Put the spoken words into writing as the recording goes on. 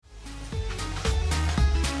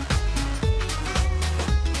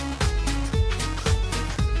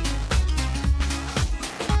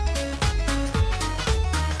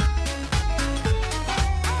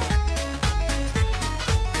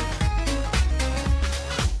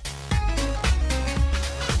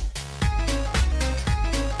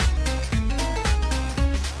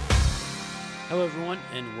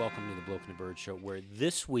welcome to the Bloke and the Bird Show, where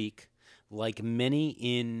this week, like many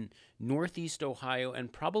in Northeast Ohio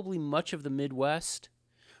and probably much of the Midwest,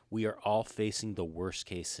 we are all facing the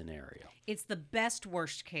worst-case scenario. It's the best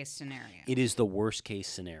worst-case scenario. It is the worst-case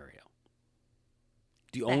scenario.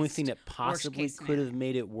 The only thing that possibly could have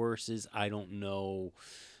made it worse is, I don't know,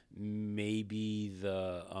 maybe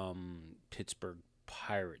the Pittsburgh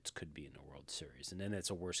Pirates could be in the World Series, and then that's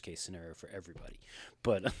a worst-case scenario for everybody.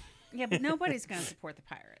 But yeah, but nobody's going to support the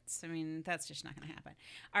Pirates. I mean, that's just not going to happen.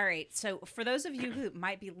 All right, so for those of you who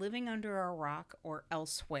might be living under a rock or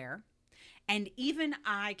elsewhere, and even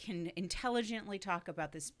I can intelligently talk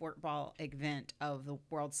about this sport ball event of the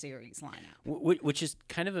World Series lineup, which is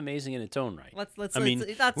kind of amazing in its own right. Let's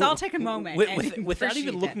all take a moment without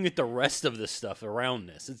even looking at the rest of the stuff around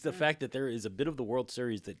this. It's the fact that there is a bit of the World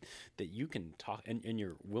Series that you can talk and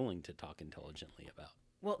you're willing to talk intelligently about.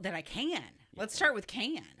 Well, that I can. Yeah. Let's start with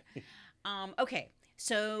can. Okay,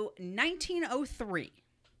 so 1903.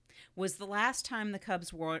 Was the last time the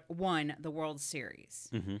Cubs won the World Series.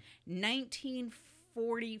 Mm-hmm.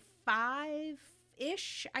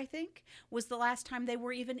 1945-ish, I think, was the last time they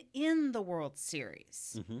were even in the World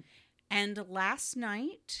Series. Mm-hmm. And last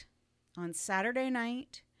night, on Saturday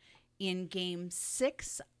night, in Game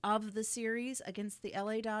 6 of the series against the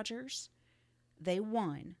LA Dodgers, they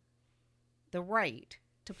won the right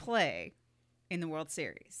to play in the World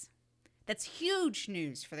Series. That's huge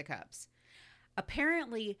news for the Cubs.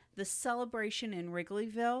 Apparently, the celebration in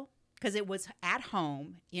Wrigleyville, because it was at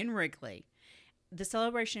home in Wrigley, the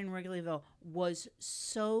celebration in Wrigleyville was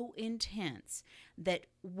so intense that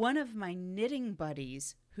one of my knitting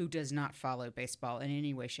buddies, who does not follow baseball in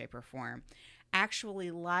any way, shape, or form,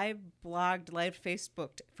 actually live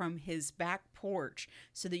Facebooked from his back porch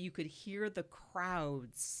so that you could hear the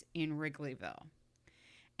crowds in Wrigleyville.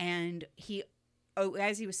 And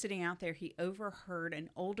as he was sitting out there, he overheard an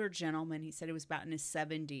older gentleman, he said it was about in his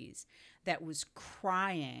 70s, that was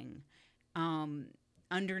crying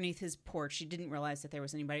underneath his porch. He didn't realize that there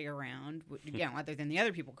was anybody around, other than the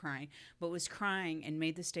other people crying, but was crying and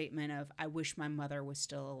made the statement of, "I wish my mother was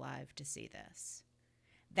still alive to see this."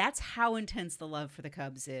 That's how intense the love for the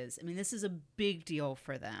Cubs is. I mean, this is a big deal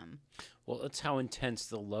for them. Well, that's how intense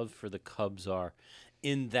the love for the Cubs are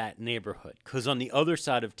in that neighborhood, because on the other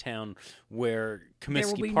side of town where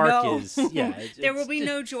Comiskey Park is, there will be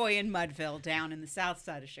no joy in Mudville down in the south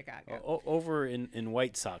side of Chicago. Over in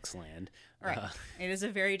White Sox land. Right. It is a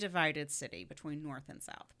very divided city between north and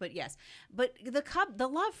south. But yes, but the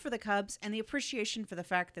love for the Cubs and the appreciation for the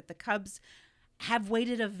fact that the Cubs have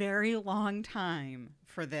waited a very long time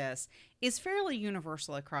for this is fairly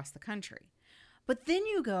universal across the country. But then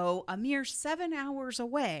you go a mere 7 hours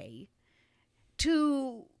away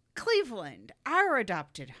to Cleveland, our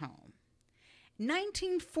adopted home.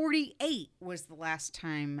 1948 was the last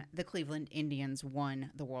time the Cleveland Indians won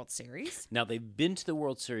the World Series. Now, they've been to the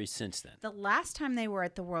World Series since then. The last time they were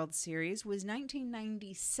at the World Series was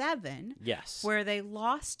 1997. Yes. Where they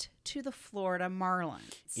lost to the Florida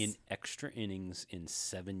Marlins. In extra innings in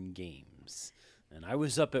 7 games. And I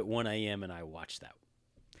was up at 1 a.m. and I watched that.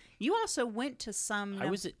 You also went to some... I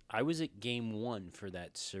was at Game 1 for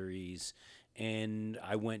that series, and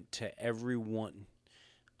I went to every one...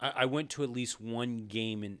 I went to at least one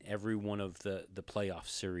game in every one of the playoff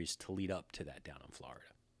series to lead up to that down in Florida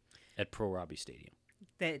at Pro Robbie Stadium.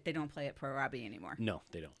 They don't play at Pro Robbie anymore. No,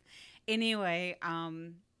 they don't. Anyway,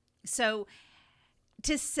 so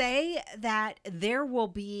to say that there will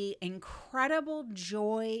be incredible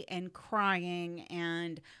joy and crying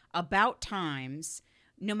and about times,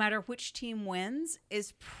 no matter which team wins,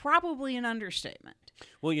 is probably an understatement.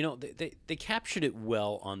 Well, they captured it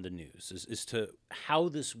well on the news as to how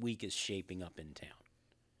this week is shaping up in town.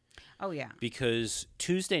 Oh, yeah. Because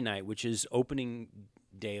Tuesday night, which is opening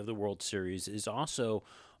day of the World Series, is also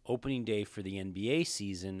opening day for the NBA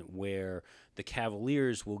season, where the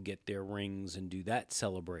Cavaliers will get their rings and do that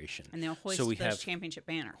celebration. And they'll hoist the championship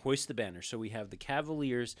banner. Hoist the banner. So we have the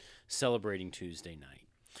Cavaliers celebrating Tuesday night.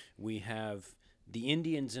 We have the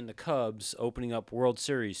Indians and the Cubs opening up World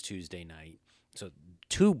Series Tuesday night. So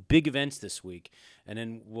 2 big events this week, and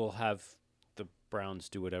then we'll have the Browns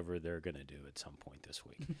do whatever they're going to do at some point this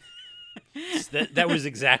week. So that was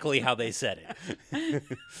exactly how they said it.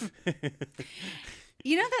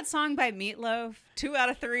 You know that song by Meatloaf, 2 out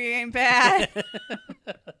of 3 ain't bad?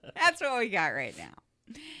 That's what we got right now.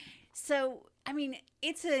 So, I mean,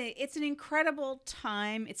 it's an incredible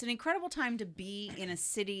time. It's an incredible time to be in a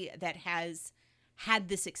city that has had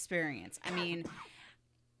this experience. I mean,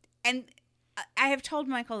 and I have told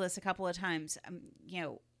Michael this a couple of times.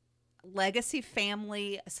 Legacy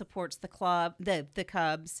family supports the club, the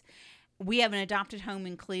Cubs. We have an adopted home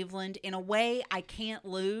in Cleveland. In a way, I can't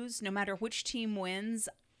lose. No matter which team wins,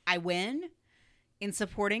 I win in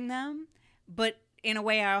supporting them. But in a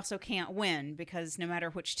way, I also can't win because no matter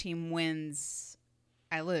which team wins,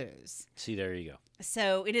 I lose. See, there you go.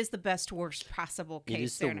 So it is the best, worst possible case It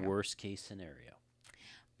is scenario. the worst case scenario.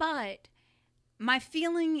 But my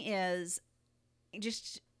feeling is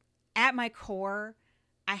just at my core,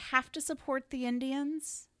 I have to support the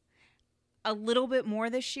Indians a little bit more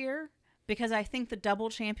this year because I think the double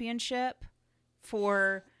championship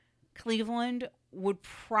for Cleveland would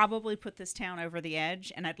probably put this town over the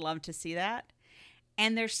edge, and I'd love to see that.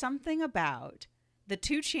 And there's something about the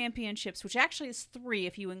 2 championships, which actually is 3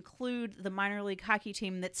 if you include the minor league hockey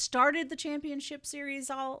team that started the championship series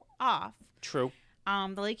all off. True.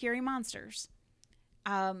 The Lake Erie Monsters.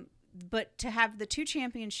 But to have the 2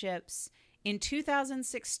 championships in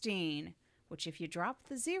 2016, which if you drop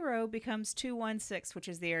the 0 becomes 216, which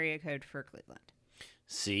is the area code for Cleveland.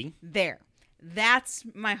 See? There. That's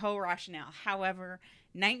my whole rationale. However,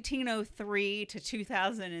 1903 to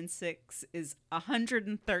 2006 is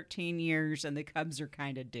 113 years, and the Cubs are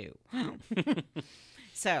kind of due.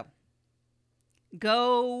 So,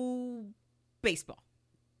 go baseball.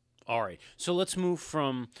 All right. So let's move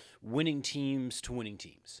from winning teams to winning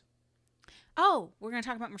teams. Oh, we're going to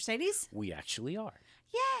talk about Mercedes? We actually are.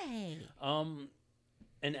 Yay!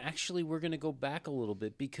 And actually, we're going to go back a little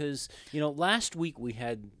bit because, last week we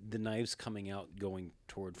had the knives coming out going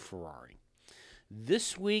toward Ferrari.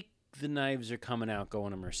 This week, the knives are coming out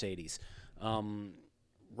going to Mercedes.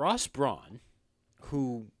 Ross Brawn,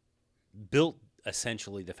 who built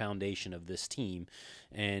essentially the foundation of this team,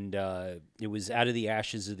 and it was out of the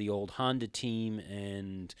ashes of the old Honda team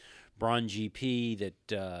and Brawn GP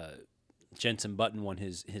that Jenson Button won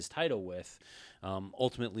his title with,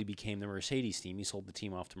 ultimately became the Mercedes team. He sold the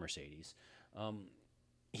team off to Mercedes.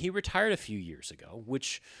 He retired a few years ago,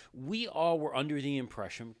 which we all were under the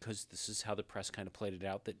impression, because this is how the press kind of played it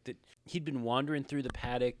out, that he'd been wandering through the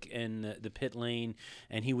paddock and the pit lane,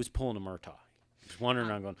 and he was pulling a Murtaugh. He was wandering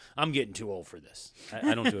around going, I'm getting too old for this.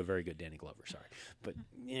 I don't do a very good Danny Glover, sorry. But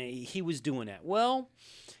he was doing that. Well,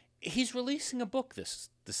 he's releasing a book this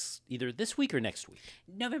either this week or next week.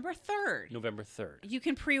 November 3rd. November 3rd. You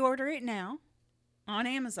can pre-order it now on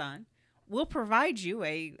Amazon. We'll provide you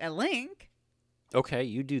a link. Okay,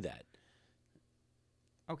 you do that.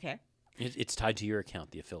 Okay. It's tied to your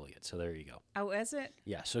account, the affiliate, so there you go. Oh, is it?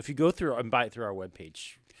 Yeah, so if you go through and buy it through our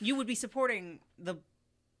webpage. You would be supporting the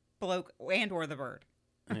bloke and or the bird.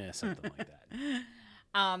 Yeah, something like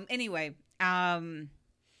that. Anyway,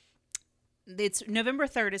 it's November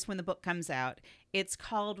 3rd is when the book comes out. It's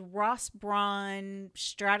called Ross Brawn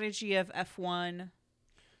Strategy of F1.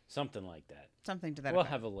 Something like that. Something to that We'll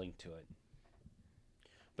effect. have a link to it.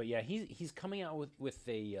 But yeah, he's coming out with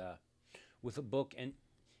a book, and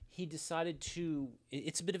he decided to.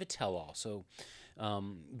 It's a bit of a tell-all, so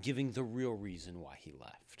giving the real reason why he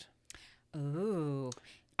left. Ooh.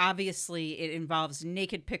 Obviously, it involves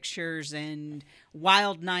naked pictures and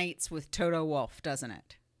wild nights with Toto Wolff, doesn't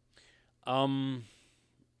it? I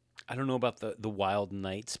don't know about the wild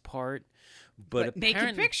nights part, but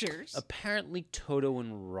naked pictures. Apparently, Toto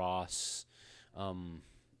and Ross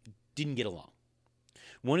didn't get along.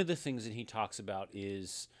 One of the things that he talks about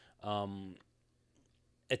is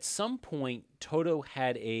at some point, Toto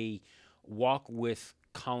had a walk with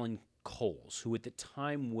Colin Coles, who at the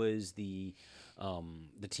time was the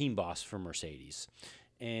team boss for Mercedes.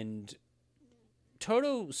 And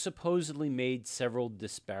Toto supposedly made several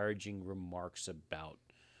disparaging remarks about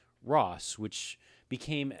Ross, which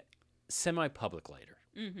became semi-public later.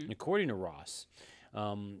 Mm-hmm. According to Ross,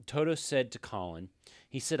 Toto said to Colin,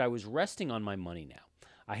 he said, I was resting on my money now.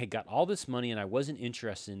 I had got all this money and I wasn't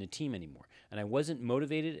interested in the team anymore. And I wasn't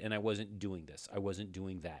motivated and I wasn't doing this. I wasn't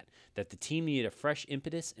doing that. That the team needed a fresh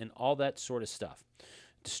impetus and all that sort of stuff.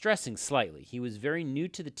 Distressing slightly. He was very new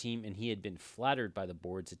to the team and he had been flattered by the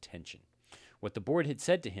board's attention. What the board had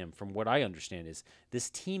said to him, from what I understand, is, this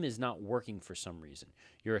team is not working for some reason.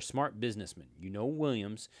 You're a smart businessman. You know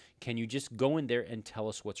Williams. Can you just go in there and tell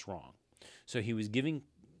us what's wrong? So he was giving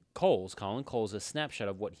Colin Coles, a snapshot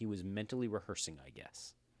of what he was mentally rehearsing, I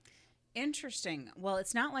guess. Interesting. Well,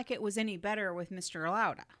 it's not like it was any better with Mr.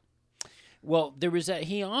 Lauda. Well, there was that.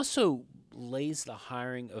 He also lays the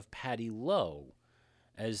hiring of Paddy Lowe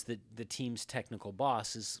as the team's technical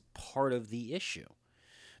boss as part of the issue.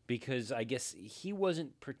 Because I guess he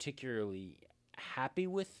wasn't particularly happy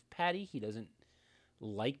with Paddy. He doesn't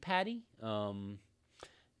like Paddy.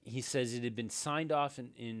 He says it had been signed off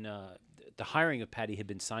in the the hiring of Patty had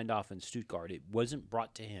been signed off in Stuttgart. It wasn't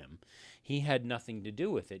brought to him. He had nothing to do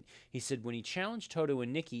with it. He said when he challenged Toto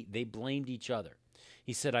and Nicky, they blamed each other.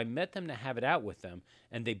 He said, I met them to have it out with them,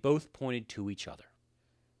 and they both pointed to each other.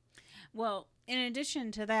 Well, in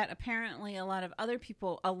addition to that, apparently a lot of other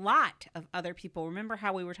people, remember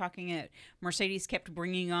how we were talking at Mercedes kept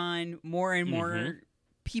bringing on more and more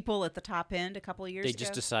people at the top end a couple of years ago? They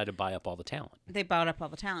just decided to buy up all the talent. They bought up all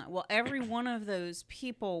the talent. Well, every one of those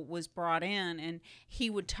people was brought in, and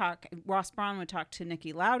Ross Brawn would talk to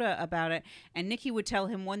Niki Lauda about it, and Niki would tell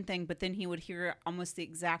him one thing, but then he would hear almost the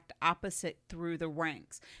exact opposite through the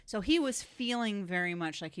ranks. So he was feeling very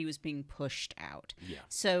much like he was being pushed out. Yeah.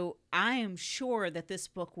 So I am sure that this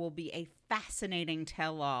book will be a fascinating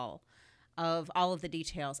tell-all of all of the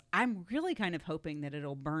details. I'm really kind of hoping that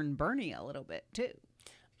it'll burn Bernie a little bit, too.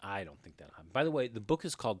 I don't think that'll happen. By the way, the book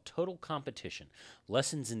is called Total Competition,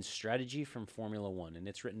 Lessons in Strategy from Formula One, and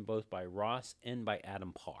it's written both by Ross and by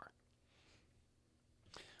Adam Parr.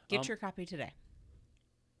 Get your copy today.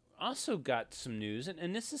 Also got some news,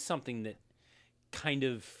 and this is something that kind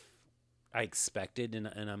of I expected, and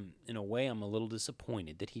I'm in a way I'm a little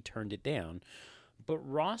disappointed that he turned it down. But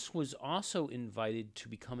Ross was also invited to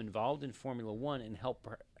become involved in Formula One and help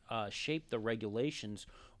shape the regulations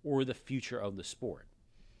or the future of the sport.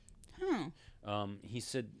 He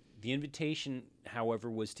said the invitation, however,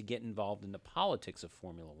 was to get involved in the politics of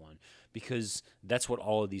Formula One because that's what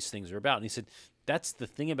all of these things are about. And he said that's the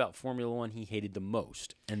thing about Formula One he hated the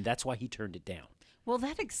most, and that's why he turned it down. Well,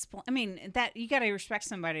 that you got to respect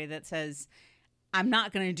somebody that says, I'm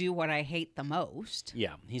not going to do what I hate the most.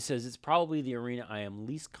 Yeah, he says it's probably the arena I am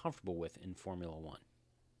least comfortable with in Formula One.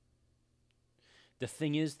 The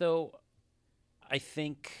thing is, though, I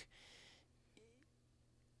think,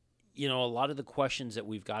 a lot of the questions that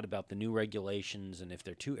we've got about the new regulations and if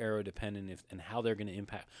they're too aero-dependent and how they're going to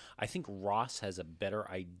impact, I think Ross has a better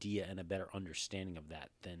idea and a better understanding of that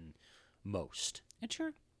than most. It's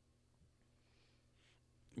true.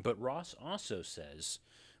 But Ross also says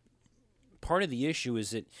part of the issue is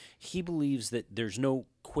that he believes that there's no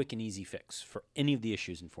quick and easy fix for any of the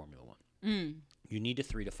issues in Formula One. You need a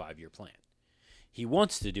 3 to 5 year plan. He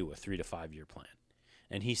wants to do a 3 to 5 year plan.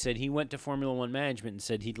 And he said he went to Formula One management and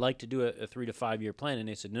said he'd like to do a 3 to 5 year plan. And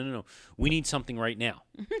they said, no. We need something right now.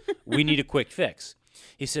 We need a quick fix.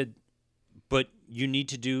 He said, but you need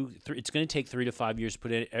to do, it's going to take 3 to 5 years to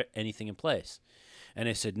put anything in place. And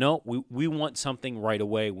they said, no, we want something right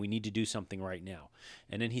away. We need to do something right now.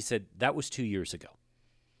 And then he said, that was 2 years ago.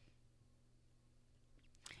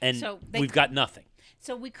 And so we've got nothing.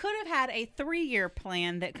 So we could have had a 3-year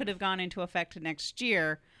plan that could have gone into effect next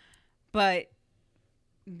year, but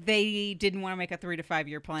they didn't want to make a 3 to 5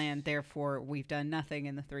 year plan. Therefore, we've done nothing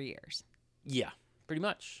in the 3 years. Yeah, pretty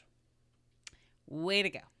much. Way to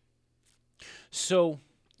go. So,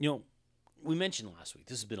 we mentioned last week,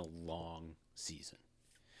 this has been a long season.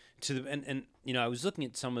 I was looking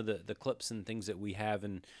at some of the clips and things that we have,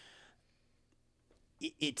 and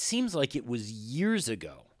it seems like it was years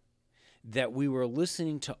ago that we were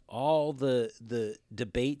listening to all the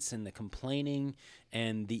debates and the complaining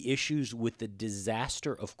and the issues with the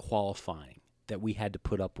disaster of qualifying that we had to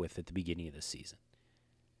put up with at the beginning of the season.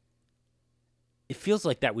 It feels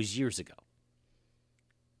like that was years ago.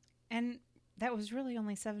 And that was really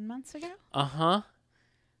only 7 months ago? Uh-huh.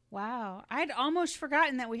 Wow. I'd almost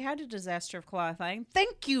forgotten that we had a disaster of qualifying.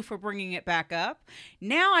 Thank you for bringing it back up.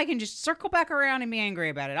 Now I can just circle back around and be angry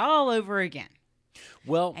about it all over again.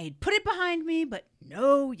 Well, I had put it behind me, but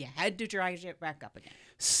no, you had to drag it back up again.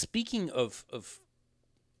 Speaking of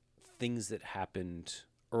things that happened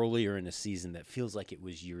earlier in the season that feels like it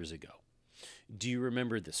was years ago, do you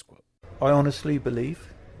remember this quote? I honestly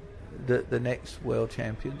believe that the next world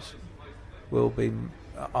champions will be,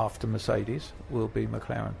 after Mercedes, will be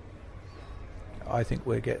McLaren. I think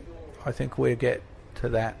we'll get to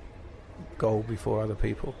that goal before other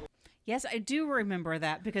people. Yes, I do remember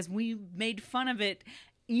that because we made fun of it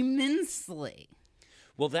immensely.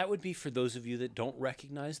 Well, that would be for those of you that don't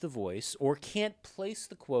recognize the voice or can't place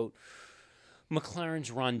the quote,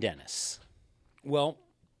 McLaren's Ron Dennis. Well,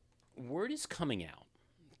 word is coming out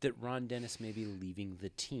that Ron Dennis may be leaving the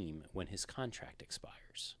team when his contract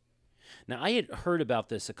expires. Now, I had heard about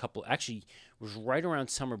this it was right around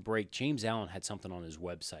summer break. James Allen had something on his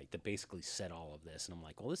website that basically said all of this. And I'm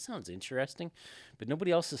like, well, this sounds interesting, but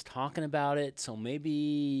nobody else is talking about it, so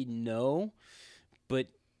maybe no. But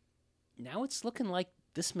now it's looking like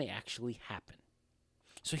this may actually happen.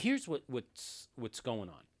 So here's what's going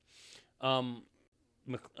on.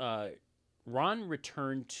 Ron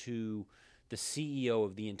returned to the CEO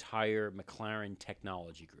of the entire McLaren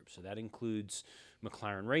technology group. So that includes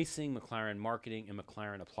McLaren Racing, McLaren Marketing, and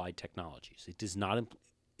McLaren Applied Technologies. It does not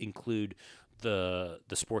include the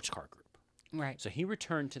sports car group. Right. So he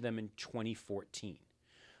returned to them in 2014.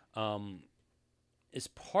 As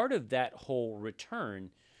part of that whole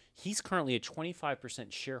return, he's currently a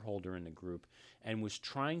 25% shareholder in the group and was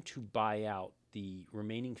trying to buy out the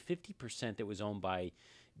remaining 50% that was owned by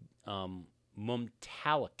Mumtalakat,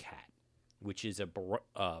 which is a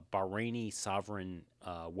Bahraini sovereign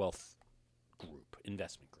wealth group,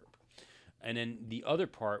 investment group. And then the other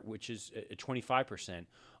part, which is 25%,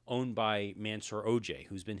 owned by Mansour Ojay,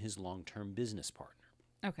 who's been his long-term business partner.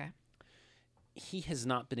 Okay. He has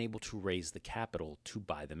not been able to raise the capital to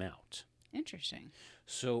buy them out. Interesting.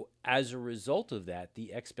 So as a result of that,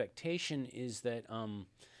 the expectation is that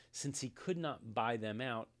since he could not buy them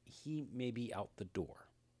out, he may be out the door.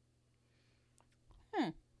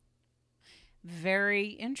 Very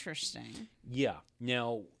interesting. Yeah.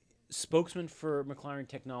 Now, spokesman for McLaren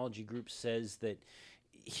Technology Group says that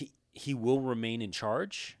he will remain in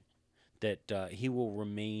charge, that he will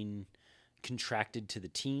remain contracted to the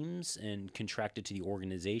teams and contracted to the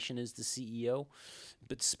organization as the CEO.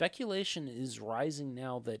 But speculation is rising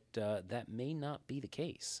now that that may not be the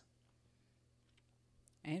case.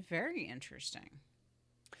 And very interesting.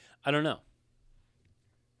 I don't know.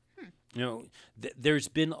 You know, there's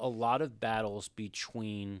been a lot of battles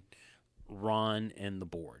between Ron and the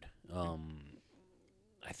board.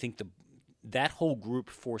 I think that whole group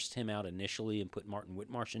forced him out initially and put Martin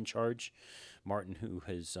Whitmarsh in charge. Martin, who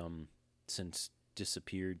has since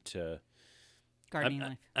disappeared to Gardening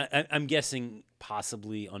life. I'm guessing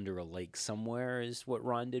possibly under a lake somewhere is what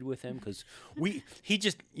Ron did with him, because he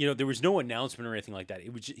just, there was no announcement or anything like that. He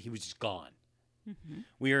was just gone. Mm-hmm.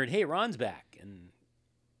 We heard, hey, Ron's back, and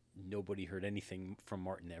nobody heard anything from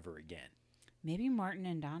Martin ever again. Maybe Martin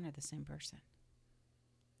and Don are the same person.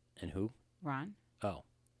 And who? Ron. Oh,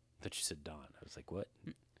 I thought you said Don. I was like, what?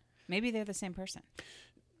 Maybe they're the same person.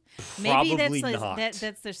 Probably Maybe not.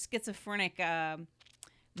 That's their schizophrenic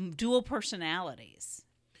dual personalities.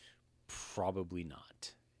 Probably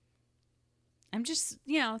not. I'm just,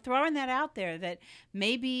 throwing that out there, that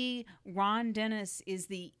maybe Ron Dennis is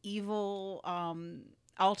the evil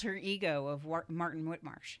alter ego of Martin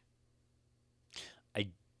Whitmarsh. I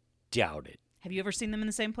doubt it. Have you ever seen them in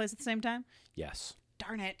the same place at the same time? Yes.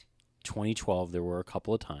 Darn it. 2012, there were a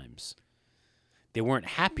couple of times. They weren't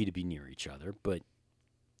happy to be near each other, but...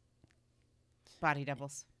 Body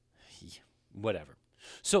doubles. Yeah, whatever.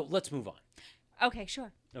 So let's move on. Okay,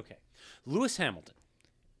 sure. Okay. Lewis Hamilton.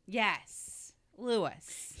 Yes.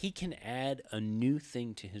 Lewis. He can add a new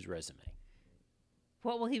thing to his resume.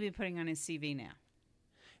 What will he be putting on his CV now?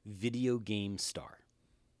 Video game star.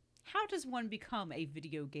 How does one become a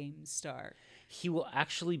video game star? He will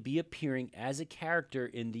actually be appearing as a character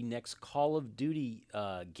in the next Call of Duty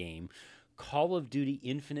game, Call of Duty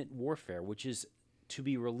Infinite Warfare, which is to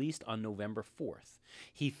be released on November 4th.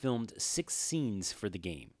 He filmed 6 scenes for the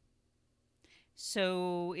game.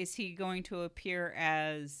 So is he going to appear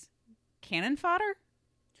as cannon fodder?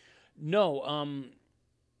 No,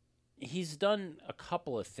 he's done a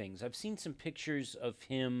couple of things. I've seen some pictures of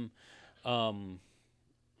him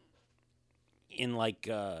in like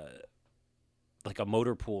a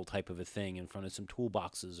motor pool type of a thing in front of some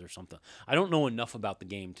toolboxes or something. I don't know enough about the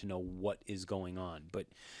game to know what is going on, but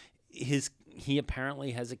he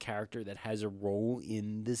apparently has a character that has a role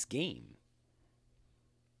in this game.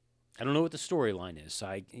 I don't know what the storyline is.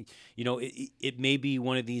 So it may be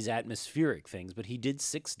one of these atmospheric things, but he did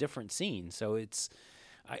 6 different scenes, so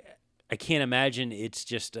I can't imagine it's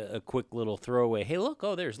just a quick little throwaway. Hey, look!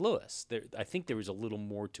 Oh, there's Lewis. I think there was a little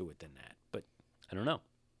more to it than that, but I don't know.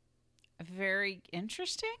 Very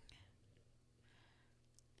interesting.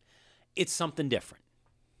 It's something different.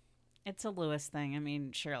 It's a Lewis thing. I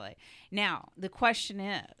mean, surely. Now, the question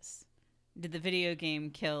is, did the video game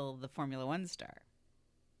kill the Formula One star?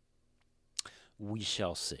 We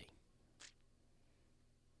shall see.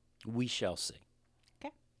 We shall see.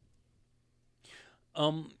 Okay.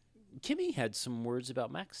 Kimmy had some words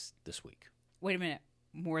about Max this week. Wait a minute.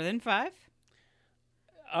 More than 5?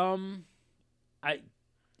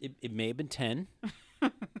 It may have been 10.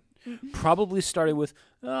 Probably started with,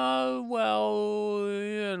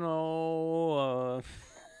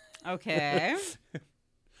 Okay.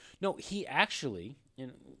 No, he actually,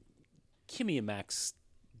 Kimmy and Max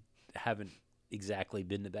haven't exactly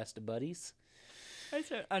been the best of buddies.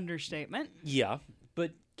 That's an understatement. Yeah,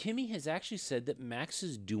 but Kimmy has actually said that Max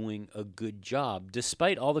is doing a good job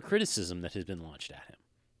despite all the criticism that has been launched at him.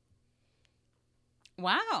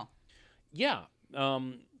 Wow. Yeah.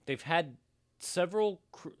 They've had several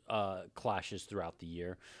clashes throughout the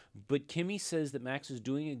year, but Kimi says that Max is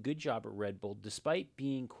doing a good job at Red Bull despite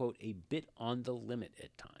being, quote, a bit on the limit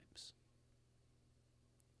at times.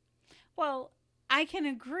 Well, I can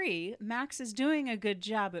agree. Max is doing a good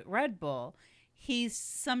job at Red Bull. He's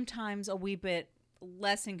sometimes a wee bit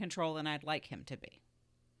less in control than I'd like him to be.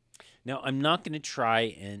 Now, I'm not going to try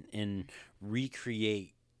and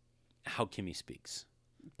recreate how Kimi speaks.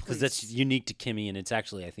 Because that's unique to Kimi, and it's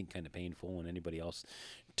actually, I think, kind of painful when anybody else,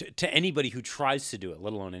 to anybody who tries to do it,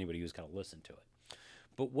 let alone anybody who's got to listen to it.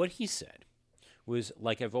 But what he said was,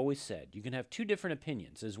 like I've always said, you can have two different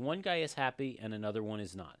opinions. As one guy is happy and another one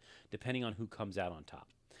is not, depending on who comes out on top.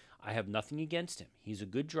 I have nothing against him. He's a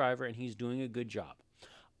good driver, and he's doing a good job.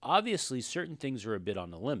 Obviously, certain things are a bit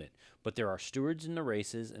on the limit, but there are stewards in the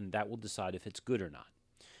races, and that will decide if it's good or not.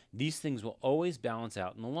 These things will always balance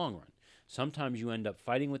out in the long run. Sometimes you end up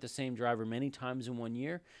fighting with the same driver many times in 1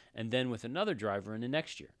 year, and then with another driver in the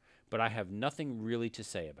next year. But I have nothing really to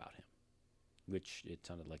say about him. Which it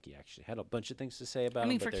sounded like he actually had a bunch of things to say about him. I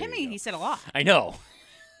mean, for Kimi, he said a lot. I know.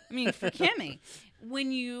 I mean, for Kimi,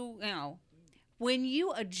 when you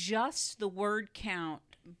adjust the word count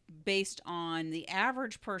based on the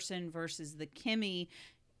average person versus the Kimi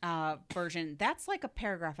version, that's like a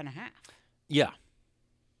paragraph and a half. Yeah.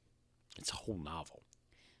 It's a whole novel.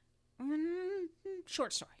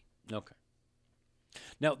 Short story. Okay.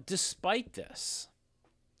 Now, despite this,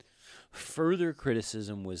 further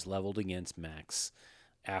criticism was leveled against Max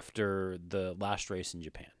after the last race in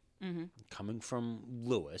Japan, coming from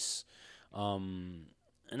Lewis. And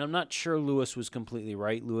I'm not sure Lewis was completely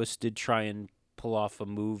right. Lewis did try and pull off a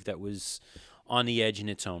move that was on the edge in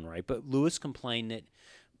its own right. But Lewis complained that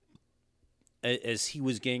as he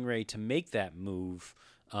was getting ready to make that move,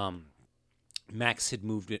 Max had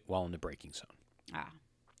moved it while in the braking zone.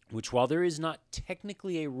 Which, while there is not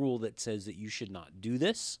technically a rule that says that you should not do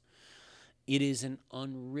this, it is an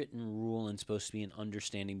unwritten rule and supposed to be an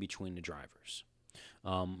understanding between the drivers.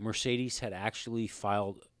 Mercedes had actually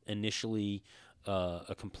filed initially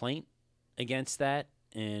a complaint against that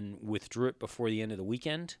and withdrew it before the end of the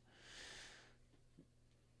weekend.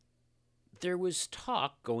 There was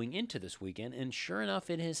talk going into this weekend, and sure enough,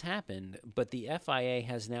 it has happened, but the FIA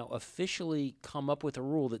has now officially come up with a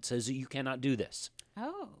rule that says that you cannot do this.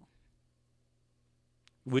 Oh.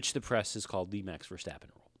 Which the press has called the Max Verstappen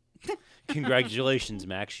rule. Congratulations,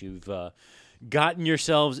 Max. You've gotten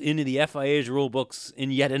yourselves into the FIA's rule books in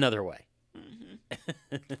yet another way.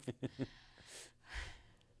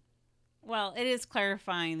 Well, it is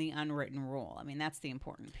clarifying the unwritten rule. I mean, that's the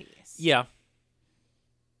important piece. Yeah.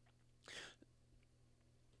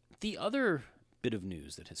 The other bit of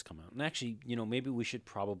news that has come out, and actually, maybe we should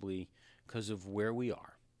probably, because of where we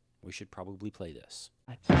are, we should probably play this.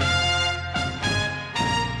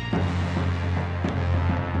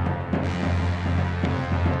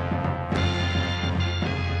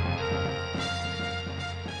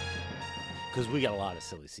 Because we got a lot of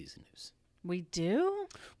silly season news. We do?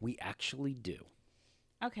 We actually do.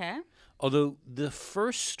 Okay. Although the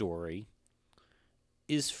first story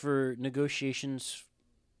is for negotiations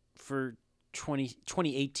for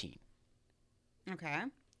 2018. Okay.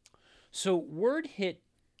 So word hit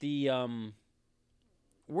the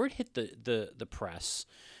press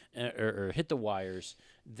or hit the wires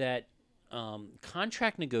that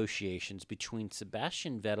contract negotiations between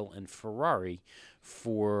Sebastian Vettel and Ferrari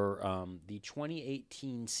for the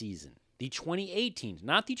 2018 season. The 2018,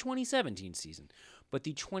 not the 2017 season, but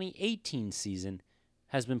the 2018 season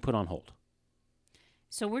has been put on hold.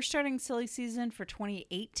 So we're starting silly season for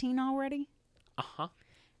 2018 already? Uh-huh.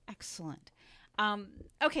 Excellent.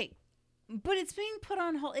 Okay, but it's being put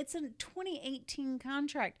on hold. It's a 2018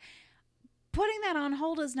 contract. Putting that on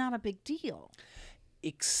hold is not a big deal.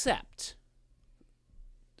 Except,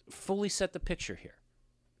 fully set the picture here.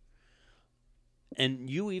 And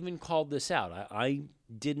you even called this out. I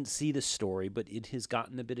didn't see the story, but it has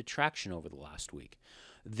gotten a bit of traction over the last week.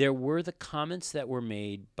 There were the comments that were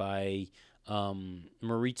made by Maurizio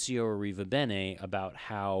Arrivabene about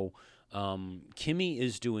how Kimi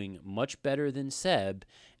is doing much better than Seb,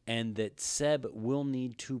 and that Seb will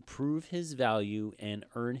need to prove his value and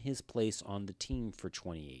earn his place on the team for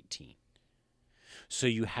 2018. So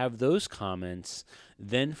you have those comments,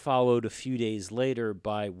 then followed a few days later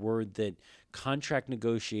by word that contract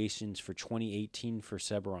negotiations for 2018 for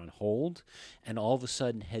Seb are on hold, and all of a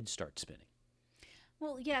sudden heads start spinning.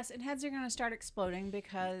 Well, yes, and heads are going to start exploding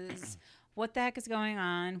because what the heck is going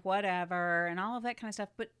on, whatever, and all of that kind of stuff.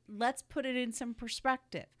 But let's put it in some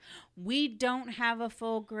perspective. We don't have a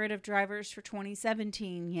full grid of drivers for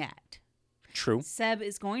 2017 yet. True. Seb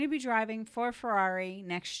is going to be driving for Ferrari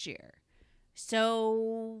next year.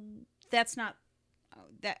 So that's not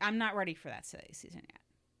that I'm not ready for that season yet.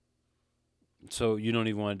 So you don't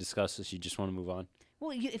even want to discuss this? You just want to move on?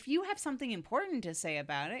 Well, if you have something important to say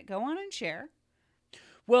about it, go on and share.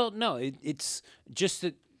 Well, no, it's just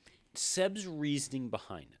that Seb's reasoning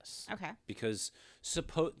behind this. Okay. Because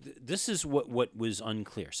this is what was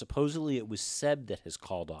unclear. Supposedly it was Seb that has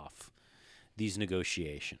called off these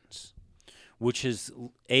negotiations, which has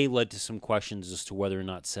led to some questions as to whether or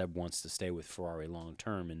not Seb wants to stay with Ferrari long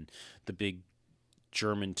term, and the big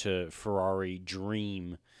German to Ferrari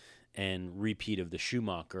dream and repeat of the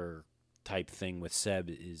Schumacher type thing with Seb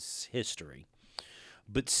is history.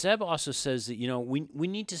 But Seb also says that, we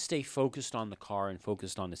need to stay focused on the car and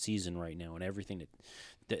focused on the season right now and everything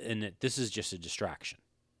and that this is just a distraction.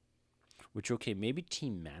 Which, okay, maybe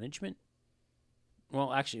team management.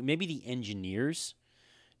 Well, actually, maybe the engineers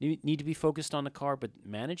need to be focused on the car, but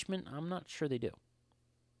management, I'm not sure they do.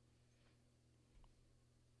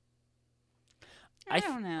 I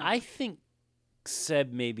don't know. I think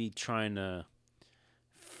Seb may be trying to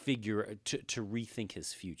to rethink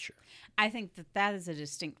his future. I think that is a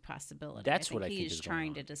distinct possibility. That's what I think he is is going trying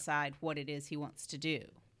on. to decide what it is he wants to do.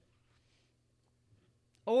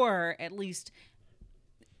 Or at least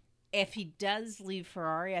if he does leave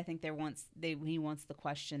Ferrari, I think he wants the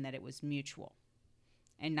question that it was mutual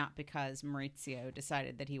and not because Maurizio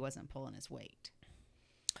decided that he wasn't pulling his weight.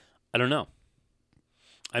 I don't know.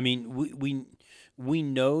 I mean, we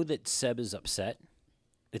know that Seb is upset.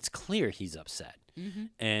 It's clear he's upset. Mm-hmm.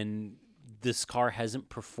 And this car hasn't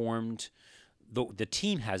performed, the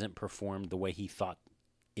team hasn't performed the way he thought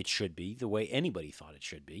it should be, the way anybody thought it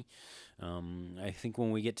should be. I think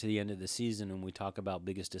when we get to the end of the season and we talk about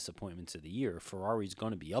biggest disappointments of the year, Ferrari's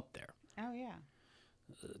going to be up there. Oh, yeah.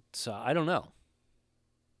 So I don't know.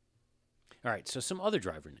 All right, so some other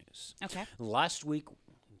driver news. Okay. Last week,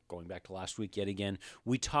 going back to last week yet again,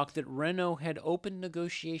 we talked that Renault had opened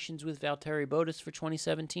negotiations with Valtteri Bottas for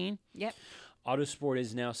 2017. Yep. Autosport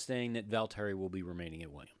is now saying that Valtteri will be remaining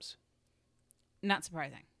at Williams. Not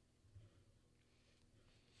surprising.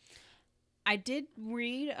 I did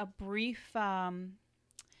read a brief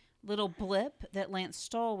little blip that Lance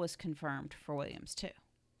Stroll was confirmed for Williams, too.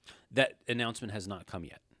 That announcement has not come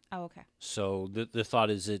yet. Oh, okay. So the thought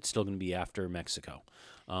is it's still going to be after Mexico.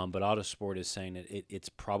 But Autosport is saying that it's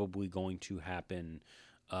probably going to happen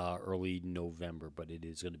early November, but it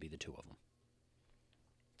is going to be the two of them.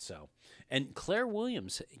 So, and Claire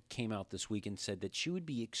Williams came out this week and said that she would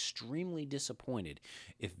be extremely disappointed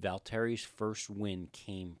if Valtteri's first win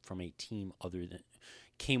came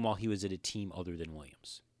while he was at a team other than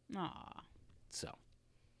Williams. Aw. So,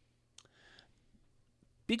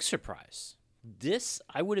 big surprise. This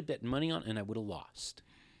I would have bet money on and I would have lost.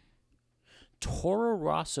 Toro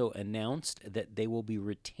Rosso announced that they will be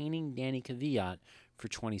retaining Danny Kvyat for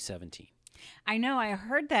 2017. I know. I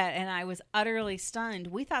heard that, and I was utterly stunned.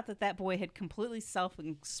 We thought that boy had completely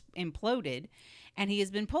self-imploded, and he has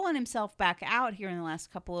been pulling himself back out here in the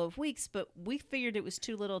last couple of weeks, but we figured it was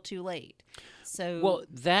too little too late. So, well,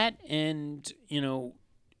 that and,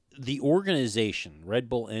 the organization, Red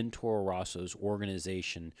Bull and Toro Rosso's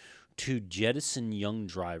organization, to jettison young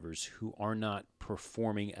drivers who are not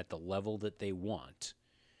performing at the level that they want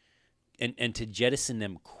and to jettison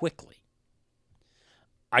them quickly.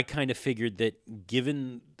 I kind of figured that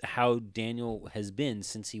given how Daniel has been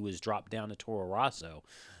since he was dropped down to Toro Rosso,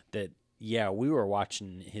 that, yeah, we were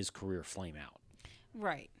watching his career flame out.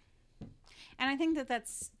 Right. And I think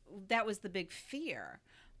that was the big fear.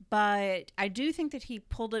 But I do think that he's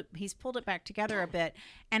pulled it back together a bit.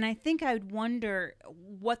 And I think I'd wonder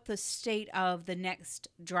what the state of the next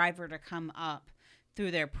driver to come up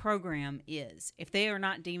through their program is. If they are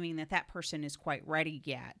not deeming that person is quite ready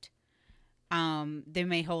yet, they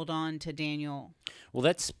may hold on to Daniel. Well,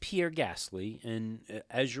 that's Pierre Gasly. And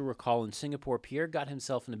as you recall, in Singapore, Pierre got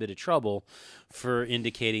himself in a bit of trouble for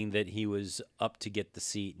indicating that he was up to get the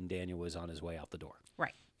seat and Daniel was on his way out the door.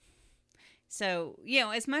 Right. So,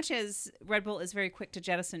 as much as Red Bull is very quick to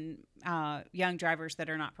jettison young drivers that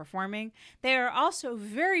are not performing, they are also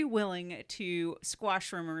very willing to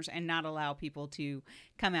squash rumors and not allow people to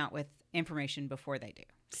come out with information before they do.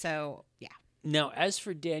 So, yeah. Now, as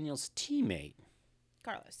for Daniel's teammate,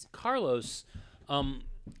 Carlos,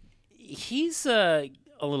 he's getting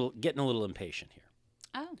a little impatient here.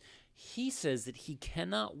 Oh. He says that he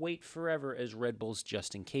cannot wait forever as Red Bull's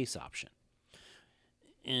just-in-case option.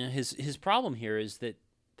 And his problem here is that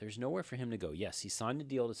there's nowhere for him to go. Yes, he signed a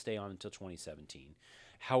deal to stay on until 2017.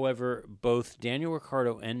 However, both Daniel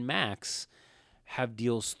Ricciardo and Max have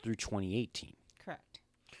deals through 2018. Correct.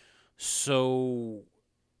 So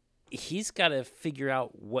he's got to figure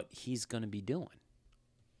out what he's going to be doing.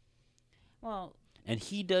 Well, and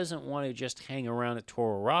he doesn't want to just hang around at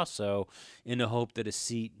Toro Rosso in the hope that a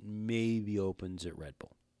seat maybe opens at Red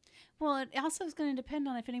Bull. Well, it also is going to depend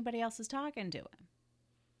on if anybody else is talking to him.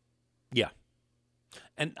 Yeah.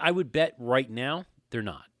 And I would bet right now they're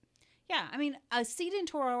not. Yeah, I mean, a seat in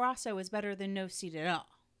Toro Rosso is better than no seat at all.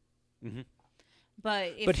 Mm-hmm.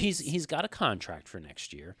 But he's got a contract for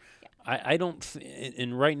next year. Yeah. I don't,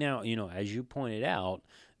 and right now, as you pointed out,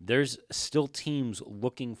 there's still teams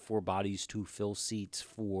looking for bodies to fill seats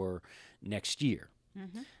for next year.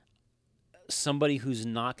 Mm-hmm. Somebody who's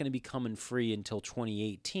not going to be coming free until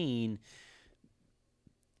 2018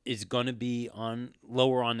 is going to be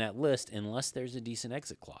lower on that list unless there's a decent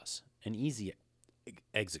exit clause, an easy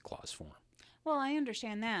exit clause for him. Well, I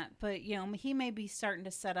understand that, but he may be starting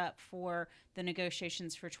to set up for the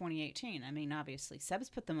negotiations for 2018. I mean, obviously, Seb's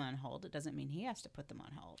put them on hold. It doesn't mean he has to put them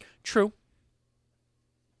on hold. True.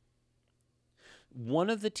 One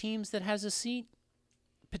of the teams that has a seat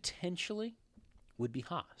potentially would be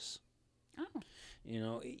Haas. Oh.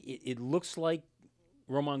 It looks like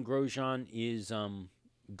Romain Grosjean is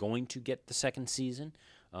going to get the second season.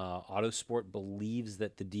 Autosport believes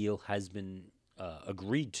that the deal has been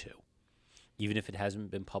agreed to, even if it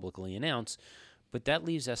hasn't been publicly announced. But that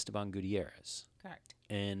leaves Esteban Gutierrez. Correct.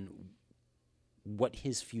 And what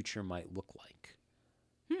his future might look like.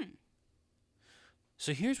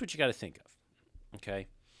 So here's what you got to think of. Okay.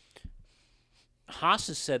 Haas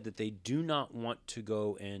has said that they do not want to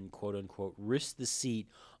go and, quote unquote, risk the seat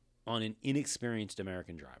on an inexperienced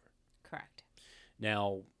American driver. Correct.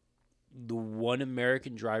 Now, the one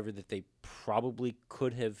American driver that they probably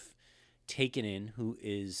could have taken in, who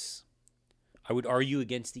is, I would argue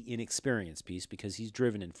against the inexperience piece because he's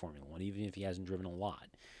driven in Formula One, even if he hasn't driven a lot,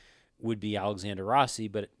 would be Alexander Rossi,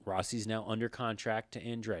 but Rossi's now under contract to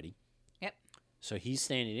Andretti. Yep. So he's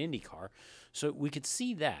staying at IndyCar. So we could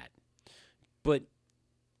see that. But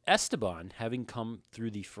Esteban, having come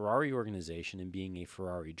through the Ferrari organization and being a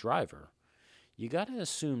Ferrari driver, you got to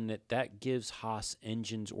assume that that gives Haas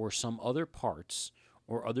engines or some other parts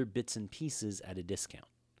or other bits and pieces at a discount.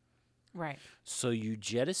 Right. So you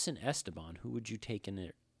jettison Esteban, who would you take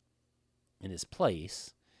in his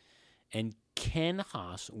place? And can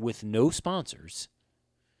Haas, with no sponsors,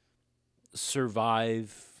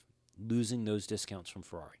 survive losing those discounts from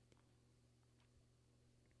Ferrari?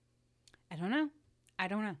 I don't know. I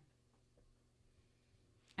don't.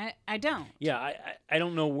 Yeah, I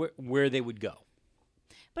don't know where they would go.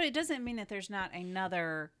 But it doesn't mean that there's not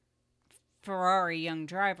another Ferrari young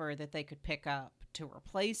driver that they could pick up to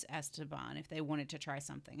replace Esteban if they wanted to try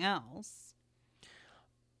something else.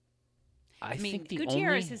 I mean,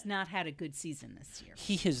 Gutierrez has not had a good season this year.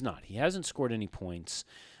 He has not. He hasn't scored any points.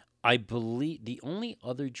 I believe the only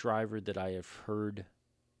other driver that I have heard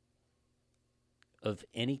of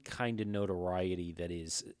any kind of notoriety that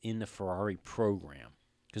is in the Ferrari program,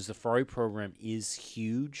 because the Ferrari program is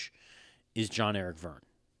huge, is John-Eric Verne.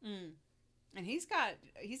 And he's got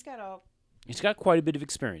quite a bit of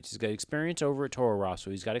experience. He's got experience over at Toro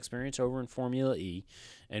Rosso. He's got experience over in Formula E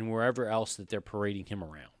and wherever else that they're parading him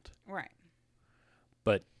around. Right.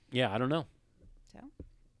 But, yeah, I don't know. So?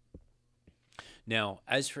 Now,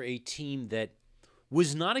 as for a team that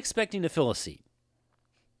was not expecting to fill a seat,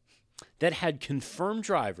 that had confirmed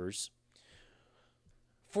drivers,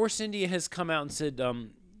 Force India has come out and said,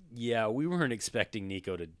 yeah, we weren't expecting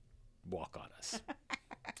Nico to walk on us.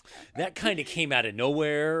 That kind of came out of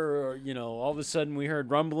nowhere. Or, all of a sudden we heard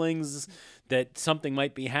rumblings that something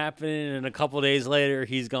might be happening, and a couple of days later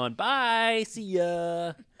he's gone, bye, see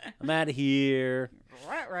ya, I'm out of here.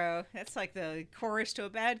 Ruh-roh. That's like the chorus to a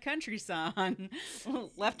Bad Country song.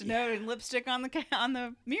 Left a note and lipstick on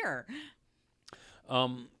the mirror.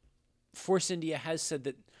 Force India has said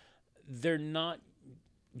that they're not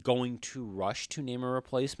going to rush to name a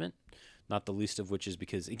replacement, not the least of which is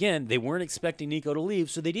because, again, they weren't expecting Nico to leave,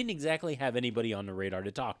 so they didn't exactly have anybody on the radar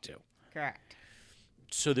to talk to. Correct.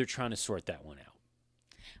 So they're trying to sort that one out.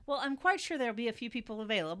 Well, I'm quite sure there'll be a few people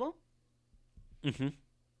available that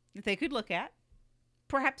they could look at.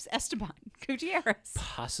 Perhaps Esteban Gutierrez.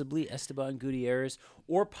 Possibly Esteban Gutierrez,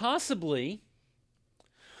 or possibly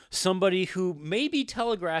somebody who may be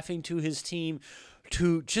telegraphing to his team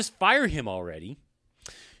to just fire him already.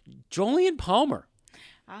 Jolyon Palmer.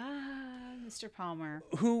 Ah, Mr. Palmer.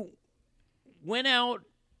 Who went out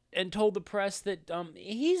and told the press that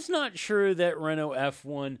he's not sure that Renault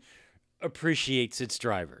F1 appreciates its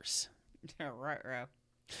drivers. Right.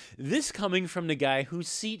 This coming from the guy whose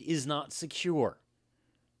seat is not secure.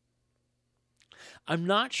 I'm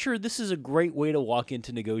not sure this is a great way to walk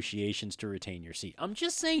into negotiations to retain your seat. I'm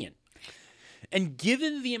just saying. And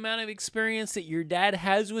given the amount of experience that your dad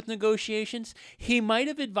has with negotiations, he might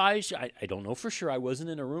have advised you. I don't know for sure. I wasn't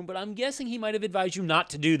in a room, but I'm guessing he might have advised you not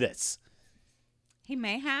to do this. He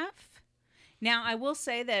may have. Now, I will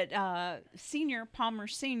say that Palmer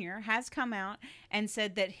Sr. has come out and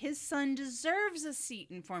said that his son deserves a seat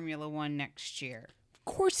in Formula One next year. Of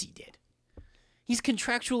course he did. He's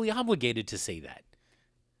contractually obligated to say that.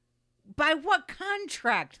 By what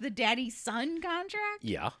contract? The daddy-son contract?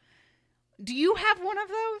 Yeah. Do you have one of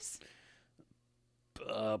those?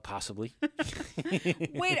 Possibly.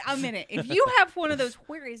 Wait a minute. If you have one of those,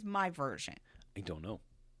 where is my version? I don't know.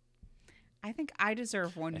 I think I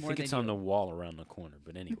deserve one more than you. I think it's on the wall around the corner,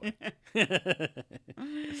 but anyway.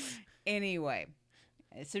 Anyway,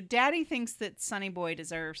 so Daddy thinks that Sonny Boy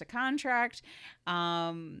deserves a contract.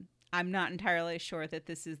 I'm not entirely sure that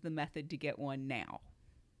this is the method to get one now.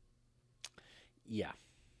 Yeah.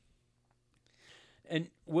 And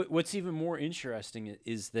what's even more interesting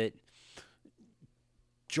is that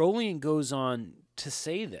Jolyon goes on to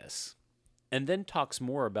say this and then talks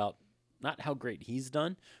more about not how great he's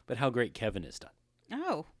done, but how great Kevin has done.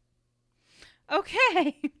 Oh.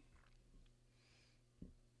 Okay.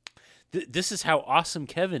 This is how awesome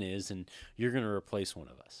Kevin is, and you're going to replace one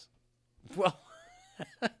of us. Well,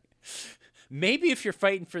 maybe if you're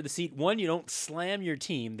fighting for the seat, one, you don't slam your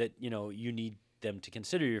team that, you need them to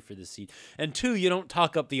consider you for the seat, and two, you don't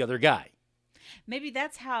talk up the other guy. Maybe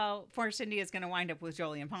that's how Force India is going to wind up with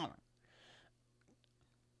Jolyon Palmer.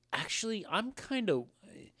 Actually, I'm kind of...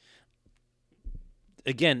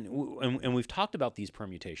 Again, and we've talked about these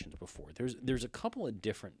permutations before. There's a couple of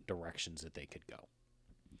different directions that they could go.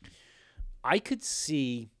 I could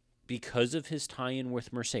see, because of his tie-in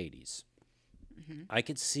with Mercedes, I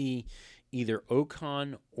could see either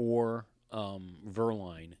Ocon or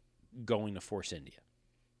Verline going to Force India.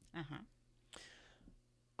 Uh-huh.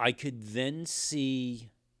 I could then see,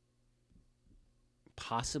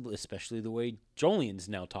 possibly, especially the way Jolyon's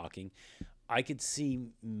now talking, I could see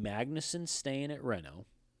Magnussen staying at Renault,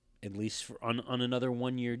 at least on another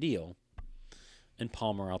 1-year deal, and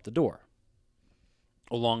Palmer out the door.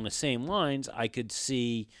 Along the same lines, I could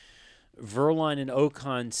see Verline and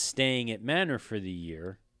Ocon staying at Manor for the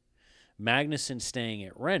year, Magnussen staying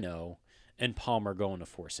at Renault, and Palmer going to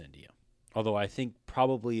Force India. Although I think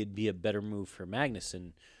probably it'd be a better move for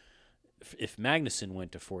Magnussen if Magnussen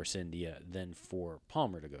went to Force India than for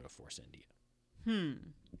Palmer to go to Force India.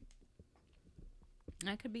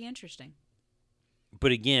 That could be interesting.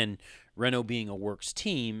 But again, Renault being a works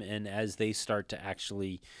team, and as they start to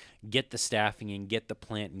actually get the staffing and get the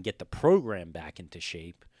plant and get the program back into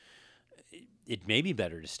shape, it may be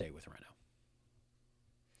better to stay with Renault.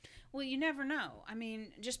 Well, you never know. I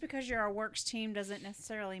mean, just because you're a works team doesn't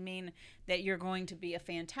necessarily mean that you're going to be a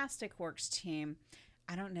fantastic works team.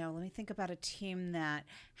 I don't know. Let me think about a team that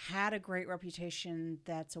had a great reputation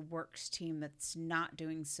that's a works team that's not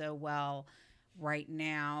doing so well right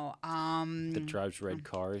now. That drives red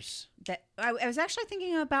cars. That I was actually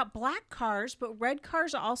thinking about black cars, but red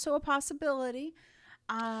cars are also a possibility.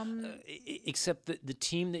 Except that the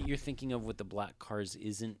team that you're thinking of with the black cars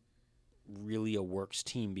isn't really a works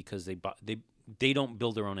team because they don't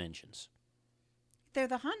build their own engines. They're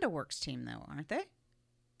the Honda Works team, though, aren't they?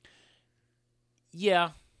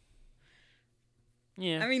 Yeah.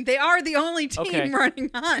 I mean, they are the only team running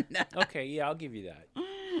Honda. Okay, yeah, I'll give you that.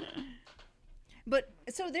 But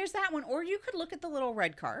so there's that one. Or you could look at the little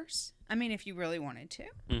red cars. I mean, if you really wanted to.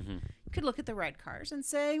 Mm-hmm. You could look at the red cars and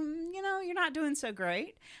say, you're not doing so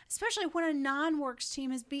great. Especially when a non-works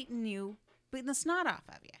team has beaten the snot off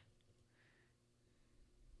of you.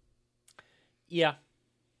 Yeah.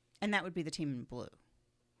 And that would be the team in blue.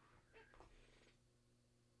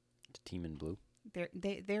 The team in blue?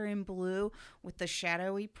 They're in blue with the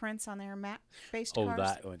shadowy prints on their map-based cars. Oh,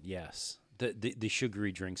 that one, yes. The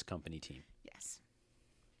sugary drinks company team. Yes.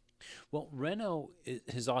 Well, Renault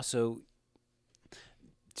has also,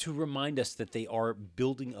 to remind us that they are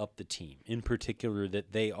building up the team, in particular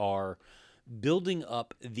that they are building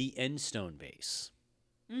up the Enstone base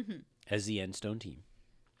as the Enstone team.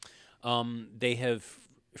 They have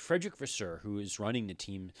Frederick Vasseur, who is running the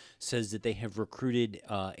team, says that they have recruited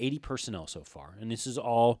 80 personnel so far. And this is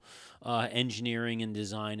all engineering and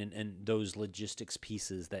design and those logistics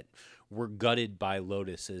pieces that were gutted by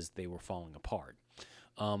Lotus as they were falling apart.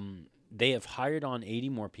 They have hired on 80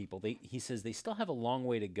 more people. He says they still have a long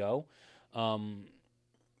way to go.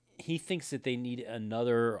 He thinks that they need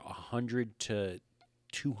another 100 to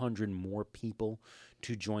 200 more people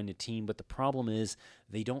to join the team. But the problem is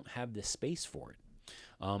they don't have the space for it.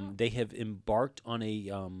 They have embarked on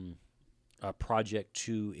a project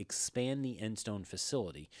to expand the Enstone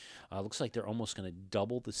facility. Looks like they're almost going to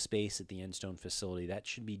double the space at the Enstone facility. That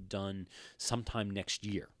should be done sometime next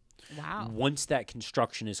year. Wow. Once that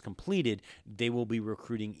construction is completed, they will be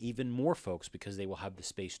recruiting even more folks because they will have the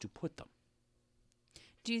space to put them.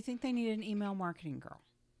 Do you think they need an email marketing girl?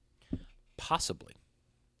 Possibly.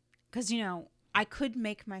 Because, I could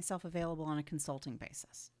make myself available on a consulting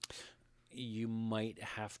basis. You might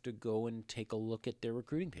have to go and take a look at their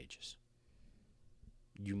recruiting pages.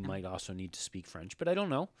 You might also need to speak French, but I don't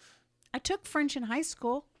know. I took French in high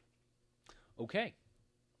school. Okay.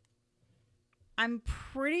 I'm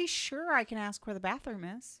pretty sure I can ask where the bathroom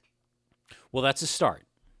is. Well, that's a start.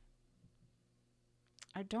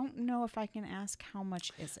 I don't know if I can ask how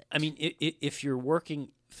much is it. I mean, if you're working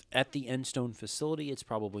at the Enstone facility, it's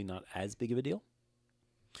probably not as big of a deal.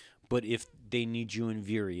 But if they need you in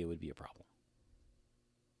Veery, it would be a problem.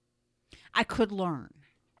 I could learn.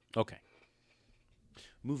 Okay.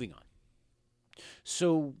 Moving on.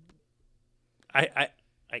 So, I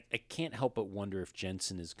can't help but wonder if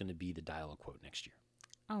Jensen is going to be the dial-a-quote next year.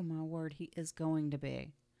 Oh, my word, he is going to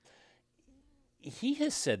be. He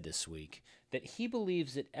has said this week that he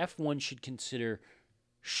believes that F1 should consider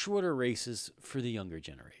shorter races for the younger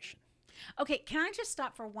generation. Okay, can I just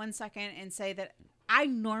stop for 1 second and say that I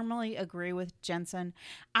normally agree with Jensen.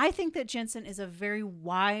 I think that Jensen is a very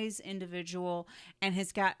wise individual and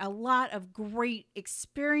has got a lot of great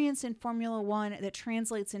experience in Formula One that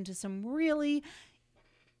translates into some really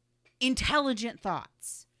intelligent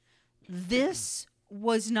thoughts. This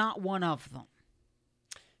was not one of them.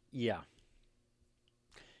 Yeah.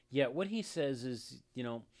 Yeah, what he says is,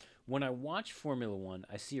 when I watch Formula One,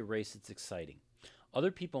 I see a race that's exciting.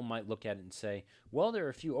 Other people might look at it and say, well, there are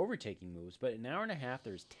a few overtaking moves, but in an hour and a half,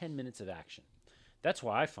 there's 10 minutes of action. That's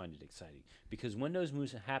why I find it exciting, because when those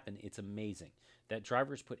moves happen, it's amazing that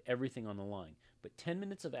drivers put everything on the line. But 10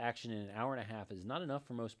 minutes of action in an hour and a half is not enough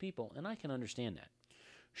for most people, and I can understand that.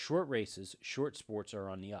 Short races, short sports are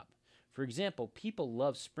on the up. For example, people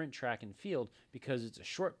love sprint track and field because it's a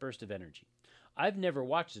short burst of energy. I've never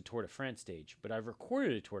watched a Tour de France stage, but I've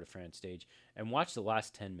recorded a Tour de France stage and watched the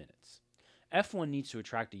last 10 minutes. F1 needs to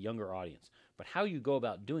attract a younger audience, but how you go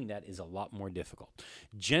about doing that is a lot more difficult.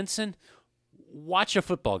 Jensen, watch a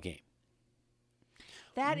football game.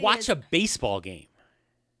 Watch a baseball game.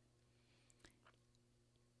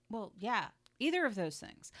 Well, yeah, either of those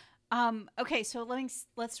things. Okay, so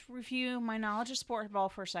let's review my knowledge of sport ball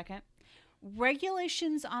for a second.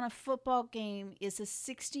 Regulations on a football game is a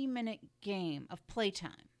 60-minute game of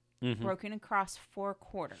playtime, broken across 4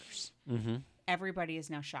 quarters. Mm-hmm. Everybody is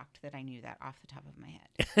now shocked that I knew that off the top of my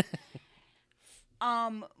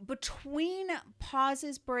head. Between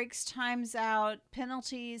pauses, breaks, times out,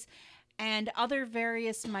 penalties, and other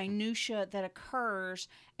various minutia that occurs,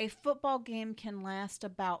 a football game can last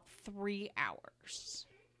about 3 hours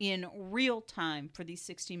in real time for these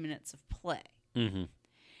 60 minutes of play. Mm-hmm.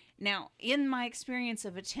 Now, in my experience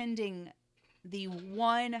of attending the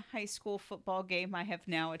one high school football game I have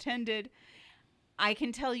now attended, I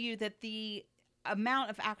can tell you that the amount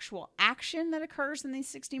of actual action that occurs in these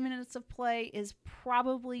 60 minutes of play is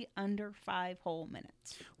probably under 5 whole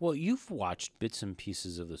minutes. Well, you've watched bits and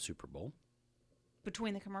pieces of the Super Bowl.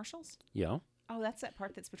 Between the commercials? Yeah. Oh, that's that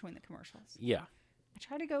part that's between the commercials. Yeah. I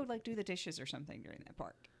try to go do the dishes or something during that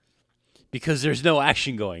part. Because there's no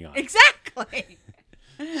action going on. Exactly.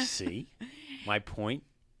 See? My point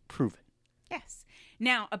proven. Yes.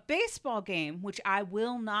 Now, a baseball game, which I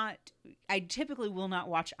typically will not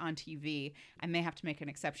watch on TV. I may have to make an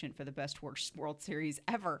exception for the best worst World Series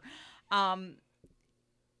ever.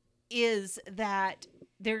 Is that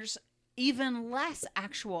there's even less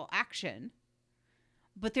actual action,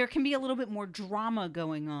 but there can be a little bit more drama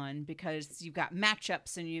going on because you've got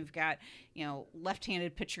matchups and you've got,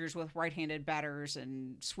 left-handed pitchers with right-handed batters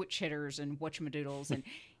and switch hitters and whatchamadoodles and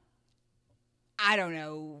I don't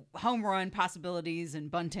know, home run possibilities and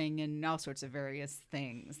bunting and all sorts of various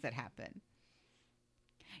things that happen.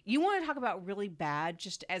 You want to talk about really bad,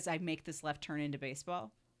 just as I make this left turn into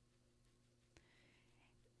baseball?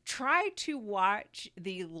 Try to watch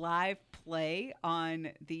the live play on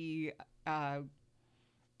the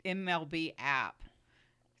MLB app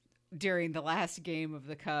during the last game of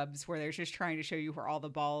the Cubs where they're just trying to show you where all the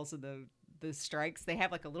balls and the strikes. They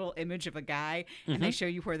have like a little image of a guy and they show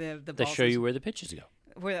you where the balls. They show you where the pitches go.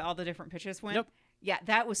 Where all the different pitches went? Yep. Yeah,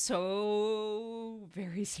 that was so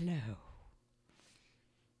very slow.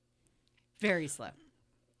 Very slow.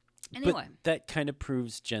 Anyway. But that kind of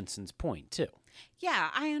proves Jensen's point, too. Yeah,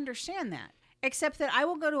 I understand that. Except that I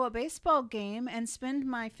will go to a baseball game and spend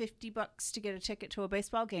my $50 to get a ticket to a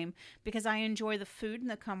baseball game because I enjoy the food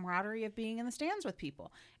and the camaraderie of being in the stands with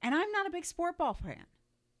people. And I'm not a big sport ball fan.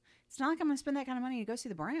 It's not like I'm going to spend that kind of money to go see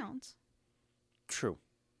the Browns. True.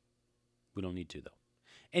 We don't need to, though.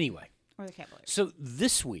 Anyway. Or the Cavaliers. So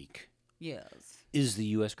this week is the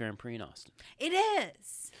US Grand Prix in Austin. It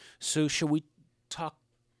is. So shall we talk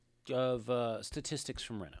of statistics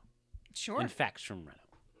from Renault? Sure. And facts from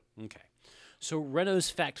Renault. Okay. So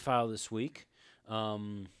Renault's fact file this week,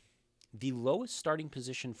 the lowest starting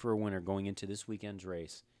position for a winner going into this weekend's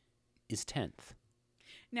race is 10th.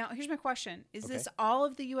 Now, here's my question. Is this all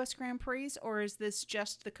of the U.S. Grand Prix, or is this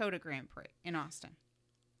just the COTA Grand Prix in Austin?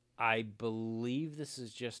 I believe this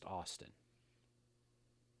is just Austin.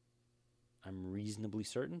 I'm reasonably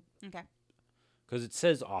certain. Okay. Because it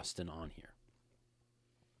says Austin on here.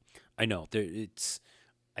 I know.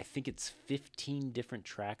 I think it's 15 different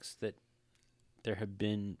tracks that there have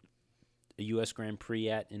been a U.S. Grand Prix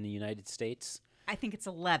at in the United States. I think it's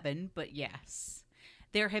 11, but yes.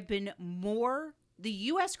 There have been more. The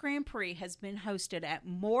U.S. Grand Prix has been hosted at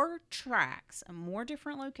more tracks and more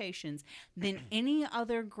different locations than any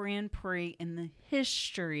other Grand Prix in the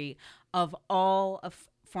history of all of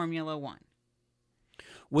Formula One.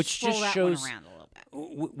 Which Scroll just that shows one around a little bit.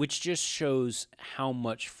 Which just shows how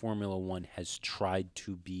much Formula One has tried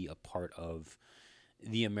to be a part of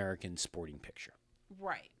the American sporting picture.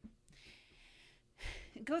 Right.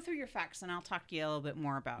 Go through your facts, and I'll talk to you a little bit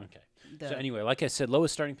more about. Okay. So anyway, like I said,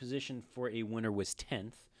 lowest starting position for a winner was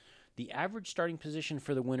 10th. The average starting position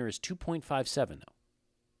for the winner is 2.57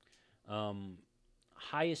 though.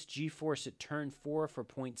 Highest G-force at turn 4 for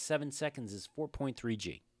 0.7 seconds is 4.3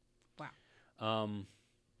 G. Wow.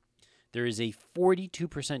 There is a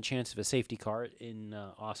 42% chance of a safety car in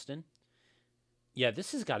Austin. Yeah,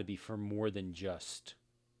 this has got to be for more than just...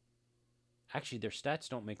 Actually, their stats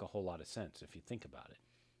don't make a whole lot of sense if you think about it.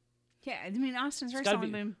 Yeah, I mean, Austin's race only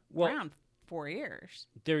been around 4 years.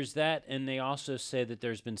 There's that, and they also say that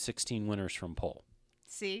there's been 16 winners from pole.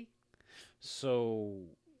 See? So,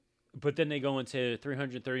 but then they go into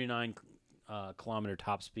 339 kilometer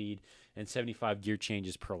top speed and 75 gear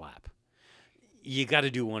changes per lap. You got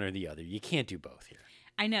to do one or the other. You can't do both here.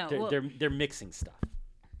 I know. They're mixing stuff.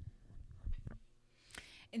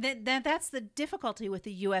 That's the difficulty with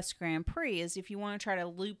the U.S. Grand Prix is if you want to try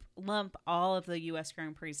to lump all of the U.S.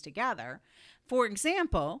 Grand Prix together. For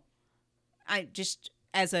example,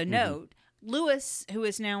 as a note, Lewis, who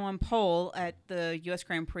is now on pole at the U.S.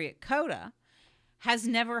 Grand Prix at COTA, has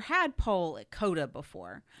never had pole at COTA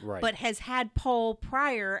before, but has had pole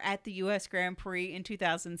prior at the U.S. Grand Prix in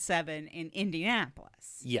 2007 in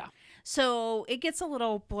Indianapolis. Yeah. So it gets a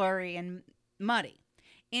little blurry and muddy.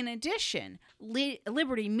 In addition,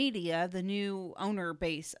 Liberty Media, the new owner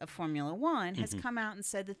base of Formula One, has come out and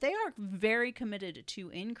said that they are very committed to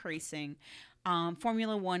increasing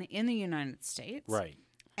Formula One in the United States. Right.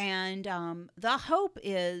 And the hope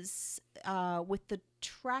is with the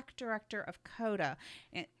track director of COTA.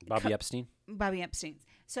 Bobby Epstein? Bobby Epstein.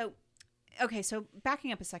 So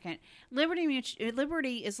backing up a second,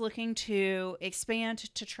 Liberty is looking to expand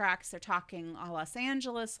to tracks. They're talking Los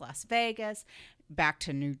Angeles, Las Vegas, back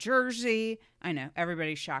to New Jersey. I know,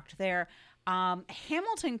 everybody's shocked there.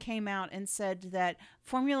 Hamilton came out and said that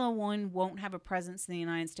Formula One won't have a presence in the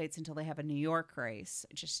United States until they have a New York race,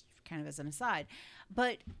 just kind of as an aside.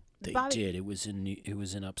 But they did. It was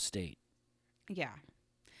in upstate. Yeah.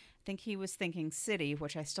 I think he was thinking city,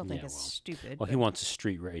 which I still think is stupid. Well, he wants a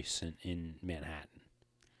street race in Manhattan.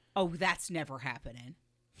 Oh, that's never happening.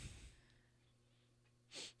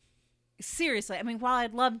 Seriously, I mean, while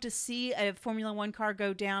I'd love to see a Formula One car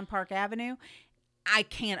go down Park Avenue, I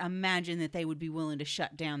can't imagine that they would be willing to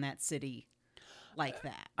shut down that city like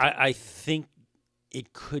that. I think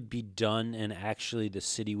it could be done, and actually the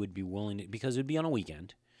city would be willing to, because it would be on a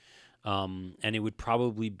weekend. And it would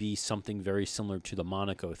probably be something very similar to the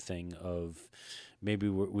Monaco thing of maybe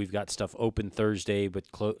we've got stuff open Thursday,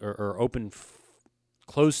 but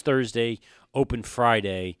closed Thursday, open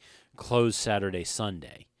Friday, closed Saturday,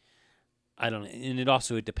 Sunday. I don't know. And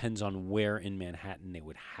it depends on where in Manhattan they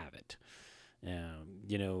would have it.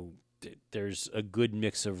 There's a good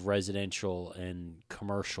mix of residential and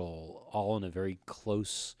commercial all in a very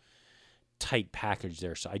close tight package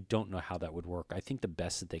there, so I don't know how that would work. I think the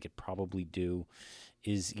best that they could probably do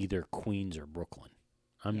is either Queens or Brooklyn.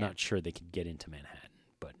 I'm not sure they could get into Manhattan,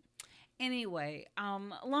 but anyway,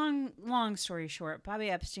 long story short, Bobby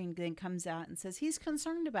Epstein then comes out and says he's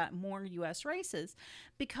concerned about more U.S. races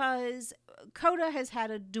because COTA has had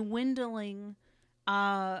a dwindling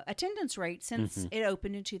attendance rate since it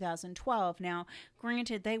opened in 2012. Now,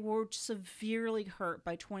 granted, they were severely hurt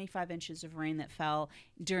by 25 inches of rain that fell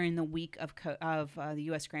during the week of the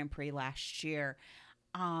US Grand Prix last year.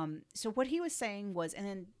 So what he was saying was, and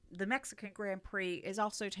then the Mexican Grand Prix is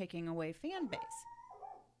also taking away fan base.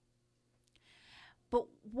 But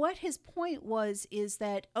what his point was is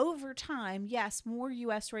that over time, yes, more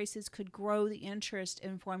U.S. races could grow the interest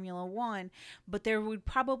in Formula One, but there would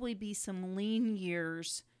probably be some lean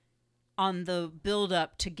years on the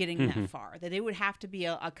build-up to getting that far, that it would have to be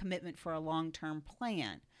a commitment for a long-term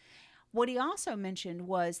plan. What he also mentioned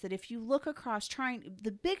was that if you look across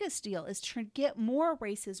the biggest deal is to get more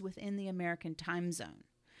races within the American time zone.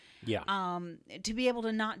 Yeah. To be able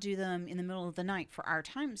to not do them in the middle of the night for our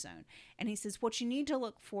time zone. And he says what you need to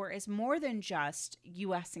look for is more than just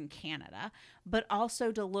U.S. and Canada, but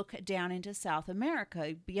also to look down into South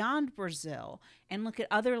America, beyond Brazil, and look at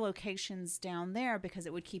other locations down there because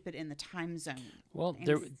it would keep it in the time zone. Well,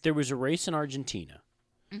 there was a race in Argentina,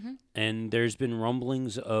 and there's been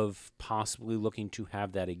rumblings of possibly looking to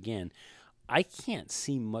have that again. I can't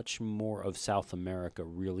see much more of South America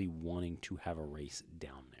really wanting to have a race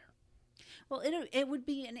down there. Well, it would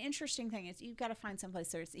be an interesting thing. You've got to find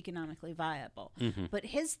someplace where it's economically viable. But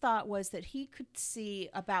his thought was that he could see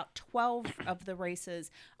about 12 of the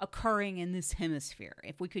races occurring in this hemisphere.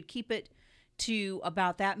 If we could keep it to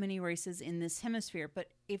about that many races in this hemisphere. But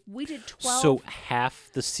if we did 12... So half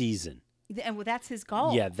the season. And that's his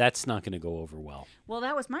goal. Yeah, that's not going to go over well. Well,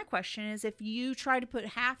 that was my question, is if you try to put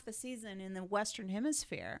half the season in the Western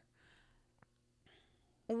Hemisphere...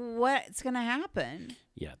 what's going to happen?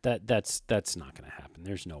 Yeah, that's not going to happen.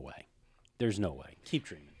 There's no way. There's no way. Keep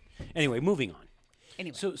dreaming. Anyway, moving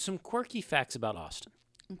on. So some quirky facts about Austin.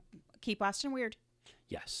 Keep Austin weird.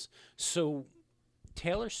 Yes. So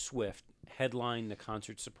Taylor Swift headlined the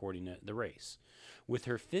concert supporting the race. With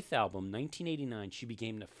her fifth album, 1989, she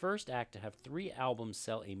became the first act to have 3 albums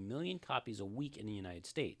sell 1 million copies a week in the United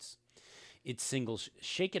States. Its singles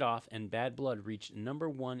Shake It Off and Bad Blood reached number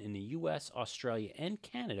 1 in the U.S., Australia, and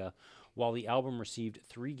Canada, while the album received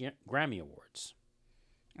 3 Grammy Awards.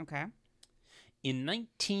 Okay. In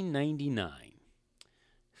 1999,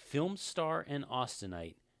 film star and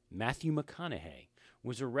Austinite Matthew McConaughey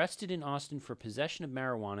was arrested in Austin for possession of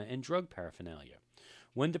marijuana and drug paraphernalia.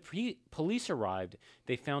 When the police arrived,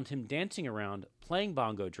 they found him dancing around, playing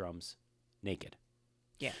bongo drums, naked.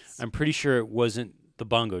 Yes. I'm pretty sure it wasn't the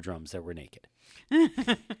bongo drums that were naked.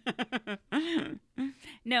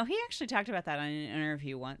 No, he actually talked about that on an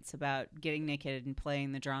interview once, about getting naked and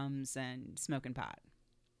playing the drums and smoking pot.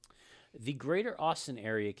 The greater Austin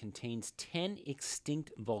area contains 10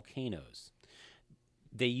 extinct volcanoes.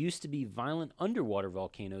 They used to be violent underwater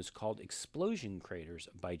volcanoes called explosion craters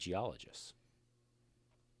by geologists.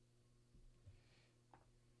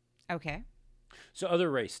 Okay. So other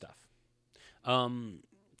race stuff.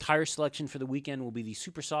 Tire selection for the weekend will be the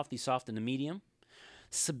super soft, the soft, and the medium.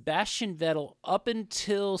 Sebastian Vettel, up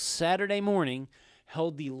until Saturday morning,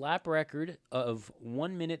 held the lap record of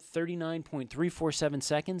 1 minute 39.347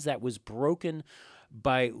 seconds. That was broken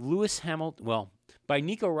by Lewis Hamilton. Well, by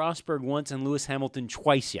Nico Rosberg once and Lewis Hamilton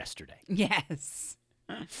twice yesterday. Yes.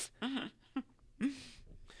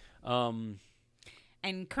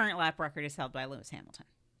 And current lap record is held by Lewis Hamilton.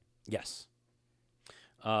 Yes.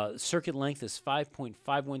 Circuit length is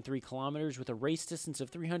 5.513 kilometers with a race distance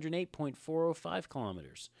of 308.405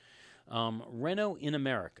 kilometers. Renault in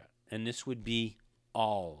America, and this would be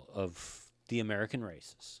all of the American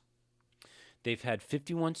races. They've had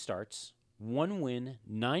 51 starts, 1 win,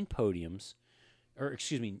 9 podiums,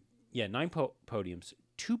 9 podiums,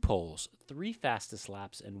 2 poles, 3 fastest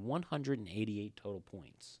laps, and 188 total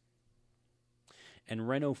points. And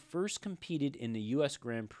Renault first competed in the US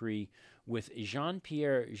Grand Prix with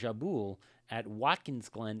Jean-Pierre Jabouille at Watkins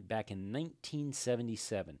Glen back in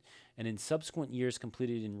 1977, and in subsequent years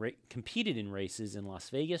competed in races in Las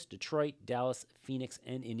Vegas, Detroit, Dallas, Phoenix,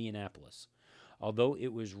 and Indianapolis. Although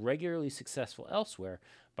it was regularly successful elsewhere,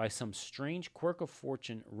 by some strange quirk of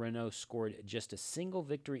fortune, Renault scored just a single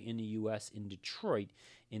victory in the U.S. in Detroit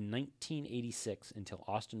in 1986 until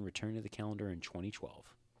Austin returned to the calendar in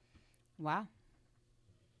 2012. Wow.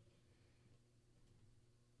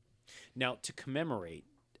 Now, to commemorate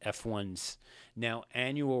F1's now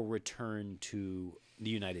annual return to the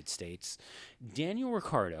United States, Daniel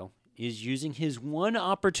Ricciardo is using his one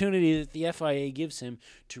opportunity that the FIA gives him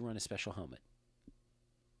to run a special helmet.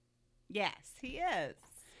 Yes, he is.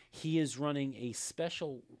 He is running a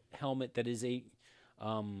special helmet that is a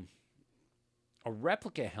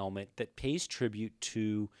replica helmet that pays tribute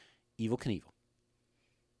to Evel Knievel.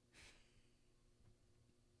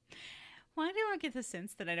 Why do I get the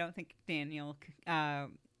sense that I don't think Daniel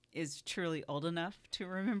is truly old enough to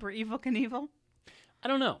remember Evel Knievel? I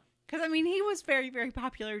don't know. Because, I mean, he was very, very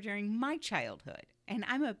popular during my childhood, and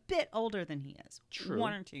I'm a bit older than he is. True.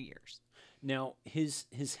 1 or 2 years. Now, his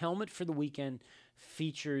helmet for the weekend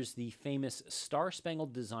features the famous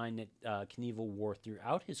star-spangled design that Knievel wore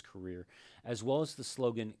throughout his career, as well as the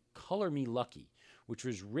slogan, "Color Me Lucky," which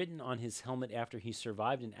was written on his helmet after he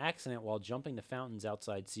survived an accident while jumping the fountains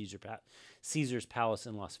outside Caesar's Palace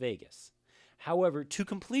in Las Vegas. However, to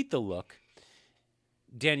complete the look,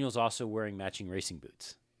 Daniel's also wearing matching racing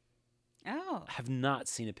boots. Oh. I have not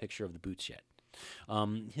seen a picture of the boots yet.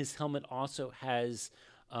 His helmet also has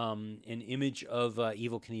an image of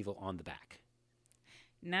Evel Knievel on the back.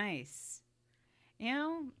 Nice. You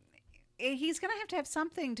know, he's going to have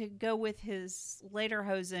something to go with his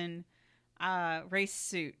Lederhosen race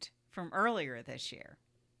suit from earlier this year.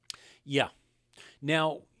 Yeah.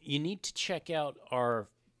 Now, you need to check out our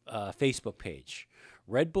Facebook page.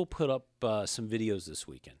 Red Bull put up some videos this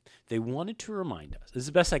weekend. They wanted to remind us, this is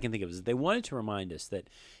the best I can think of, is they wanted to remind us that,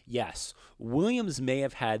 yes, Williams may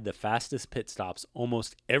have had the fastest pit stops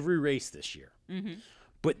almost every race this year,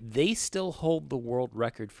 but they still hold the world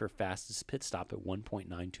record for fastest pit stop at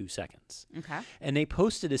 1.92 seconds. Okay. And they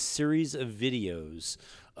posted a series of videos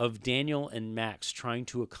of Daniel and Max trying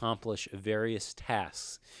to accomplish various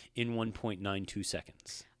tasks in 1.92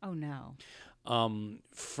 seconds. Oh, no.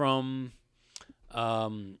 From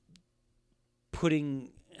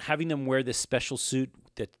having them wear this special suit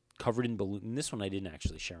that covered in balloons. And this one I didn't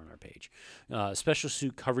actually share on our page. Special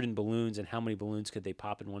suit covered in balloons, and how many balloons could they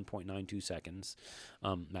pop in 1.92 seconds?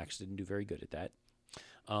 Max didn't do very good at that.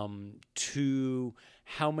 To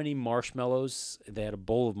how many marshmallows, they had a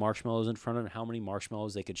bowl of marshmallows in front of them, how many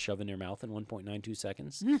marshmallows they could shove in their mouth in 1.92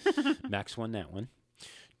 seconds. Max won that one.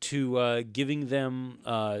 To giving them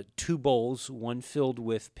 2 bowls, one filled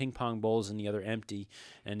with ping pong balls and the other empty,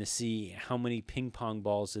 and to see how many ping pong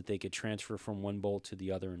balls that they could transfer from one bowl to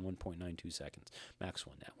the other in 1.92 seconds. Max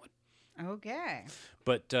won that one. Okay.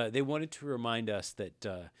 But they wanted to remind us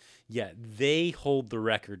that, they hold the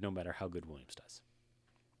record no matter how good Williams does.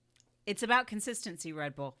 It's about consistency,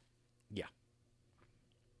 Red Bull. Yeah.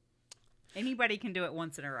 Anybody can do it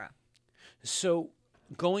once in a row. So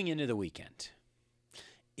going into the weekend,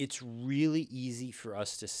 it's really easy for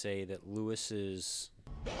us to say that Lewis's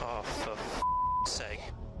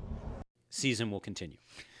season will continue.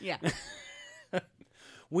 Yeah.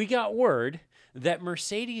 We got word that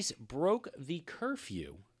Mercedes broke the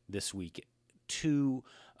curfew this week to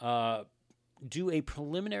do a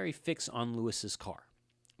preliminary fix on Lewis's car.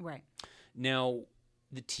 Right. Now,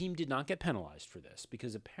 the team did not get penalized for this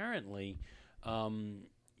because apparently,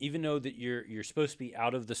 even though that you're supposed to be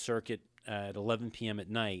out of the circuit at 11 p.m.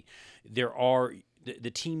 at night,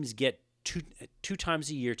 the teams get two times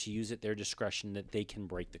a year to use at their discretion that they can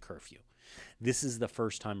break the curfew. This is the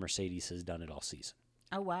first time Mercedes has done it all season.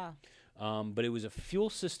 Oh, wow. But it was a fuel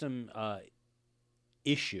system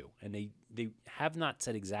issue, and they have not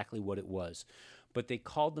said exactly what it was, but they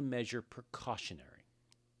called the measure precautionary.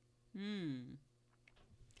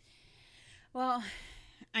 Well,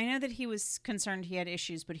 I know that he was concerned he had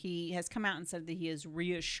issues, but he has come out and said that he is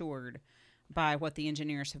reassured by what the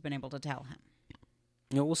engineers have been able to tell him.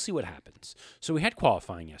 We'll see what happens. So we had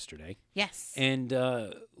qualifying yesterday. Yes. And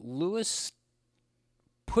Lewis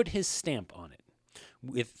put his stamp on it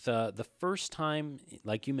with the first time,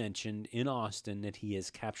 like you mentioned, in Austin that he has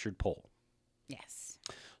captured pole. Yes.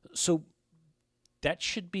 So that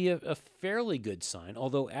should be a fairly good sign,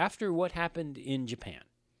 although after what happened in Japan,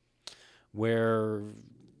 where,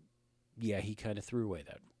 he kind of threw away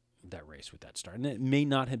that race with that start. And it may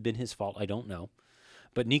not have been his fault. I don't know.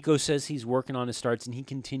 But Nico says he's working on his starts, and he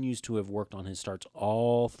continues to have worked on his starts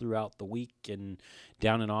all throughout the week. And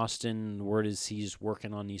down in Austin, the word is he's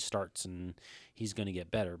working on these starts, and he's going to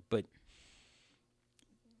get better. But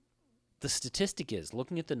the statistic is,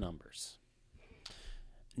 looking at the numbers,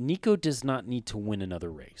 Nico does not need to win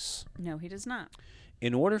another race. No, he does not.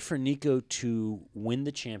 In order for Nico to win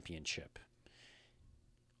the championship,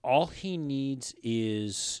 all he needs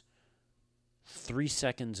is 3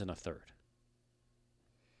 seconds and a third.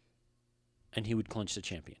 And he would clinch the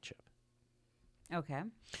championship. Okay.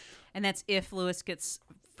 And that's if Lewis gets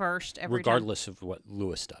first every regardless of what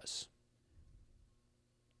Lewis does.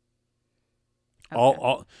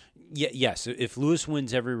 Okay. Yes, if Lewis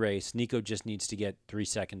wins every race, Nico just needs to get 3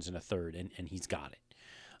 seconds and a third, and he's got it.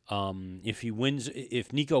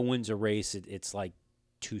 If Nico wins a race, it's like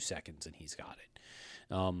 2 seconds, and he's got it.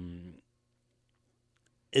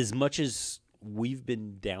 As much as we've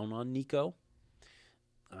been down on Nico,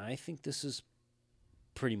 I think this is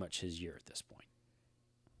pretty much his year at this point.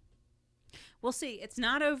 We'll see. It's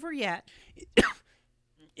not over yet.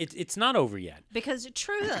 It's not over yet. Because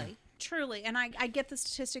truly, and I get the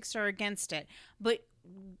statistics are against it, but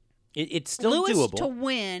it's still Lewis doable. to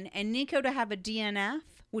win and Nico to have a DNF,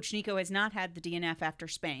 which Nico has not had the DNF after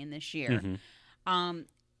Spain this year.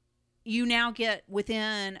 You now get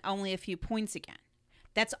within only a few points again.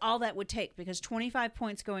 That's all that would take, because 25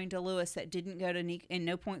 points going to Lewis that didn't go to Nico and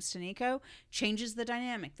no points to Nico changes the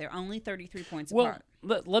dynamic. They're only 33 points apart.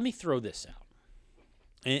 Let me throw this out.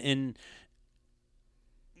 And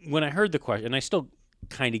when I heard the question, and I still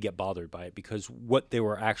kind of get bothered by it because what they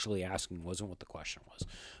were actually asking wasn't what the question was.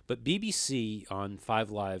 But BBC on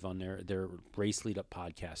 5 Live on their race lead up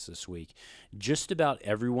podcast this week, just about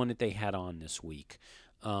everyone that they had on this week,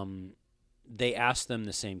 they asked them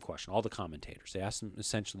the same question. All the commentators, they asked them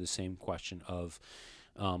essentially the same question of,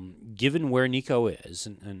 given where Nico is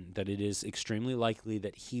and that it is extremely likely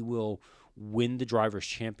that he will win the Drivers'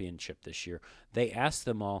 Championship this year, they asked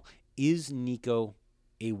them all, is Nico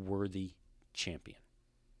a worthy champion?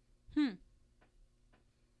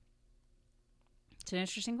 It's an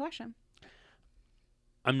interesting question.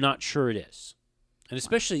 I'm not sure it is. And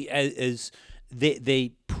especially as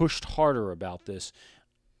they pushed harder about this,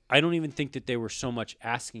 I don't even think that they were so much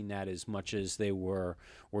asking that as much as they were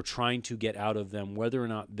trying to get out of them whether or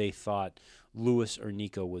not they thought Lewis or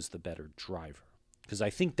Nico was the better driver. Because I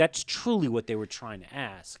think that's truly what they were trying to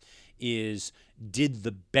ask is, did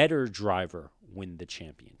the better driver win the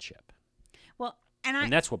championship? Well,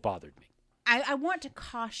 and that's what bothered me. I want to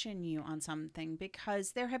caution you on something,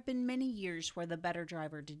 because there have been many years where the better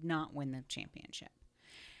driver did not win the championship.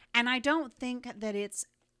 And I don't think that it's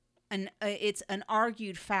an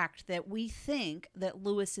argued fact that we think that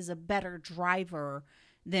Lewis is a better driver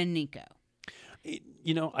than Nico.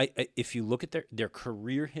 If you look at their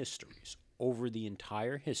career histories over the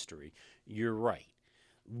entire history, you're right.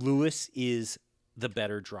 Lewis is the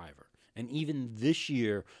better driver. And even this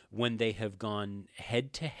year, when they have gone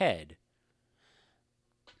head-to-head,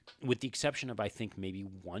 with the exception of, I think, maybe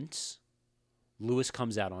once, Lewis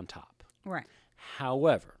comes out on top. Right.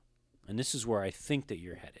 However, and this is where I think that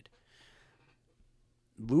you're headed,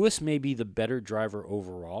 Lewis may be the better driver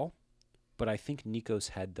overall, but I think Nico's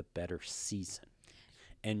had the better season.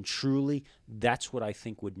 And truly, that's what I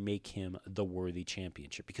think would make him the worthy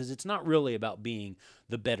championship. Because it's not really about being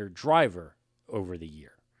the better driver over the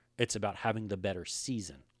year. It's about having the better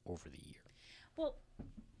season over the year. Well,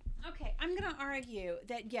 okay, I'm going to argue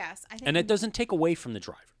that, yes. I think, and it doesn't take away from the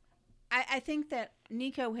driver. I think that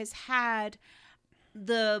Nico has had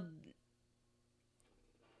the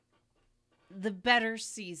better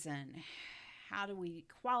season. How do we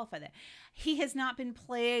qualify that? He has not been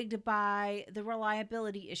plagued by the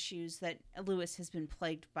reliability issues that Lewis has been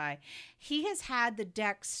plagued by. He has had the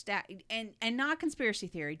deck stacked, and not conspiracy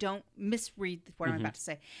theory, don't misread what I'm about to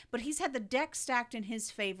say, but he's had the deck stacked in his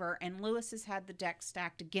favor, and Lewis has had the deck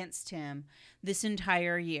stacked against him this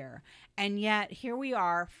entire year. And yet, here we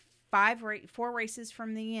are, 4 races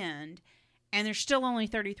from the end, and there's still only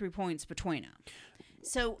 33 points between them.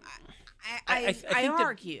 So I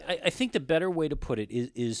argue. I think the better way to put it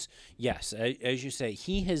is yes, as you say,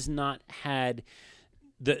 he has not had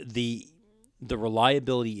the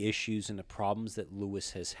reliability issues and the problems that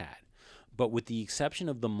Lewis has had. But with the exception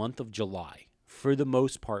of the month of July, for the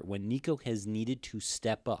most part, when Nico has needed to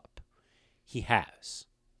step up, he has.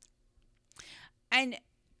 And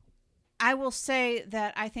I will say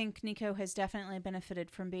that I think Nico has definitely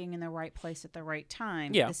benefited from being in the right place at the right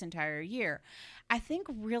time this entire year. I think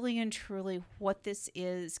really and truly what this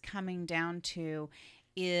is coming down to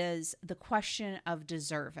is the question of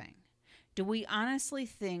deserving. Do we honestly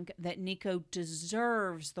think that Nico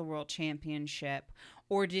deserves the world championship,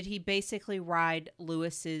 or did he basically ride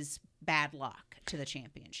Lewis's bad luck to the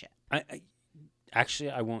championship?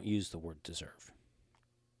 I won't use the word deserve.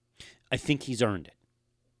 I think he's earned it.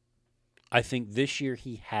 I think this year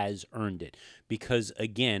he has earned it because,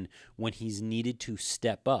 again, when he's needed to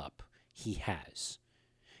step up, he has.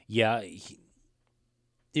 Yeah,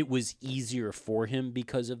 it was easier for him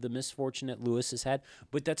because of the misfortune that Lewis has had,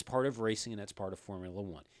 but that's part of racing and that's part of Formula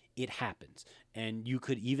One. It happens. And you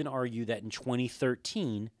could even argue that in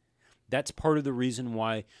 2013, that's part of the reason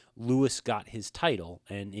why Lewis got his title,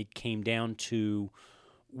 and it came down to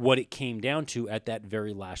what it came down to at that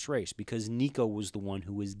very last race, because Nico was the one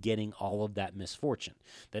who was getting all of that misfortune.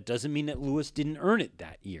 That doesn't mean that Lewis didn't earn it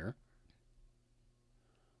that year.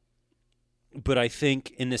 But I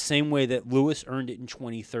think in the same way that Lewis earned it in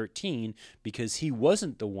 2013 because he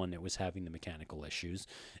wasn't the one that was having the mechanical issues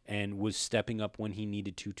and was stepping up when he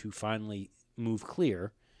needed to finally move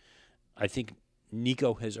clear, I think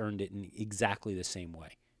Nico has earned it in exactly the same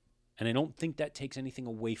way. And I don't think that takes anything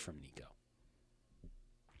away from Nico.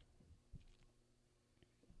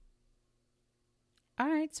 All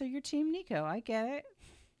right, so you're Team Nico. I get it.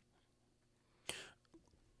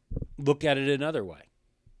 Look at it another way.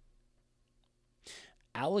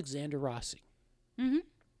 Alexander Rossi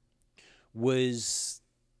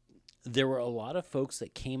there were a lot of folks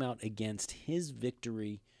that came out against his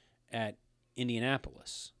victory at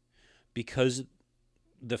Indianapolis because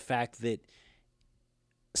the fact that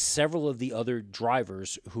several of the other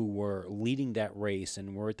drivers who were leading that race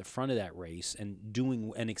and were at the front of that race and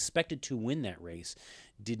expected to win that race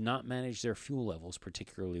did not manage their fuel levels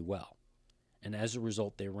particularly well. And as a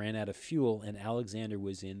result, they ran out of fuel, and Alexander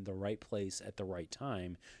was in the right place at the right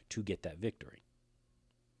time to get that victory.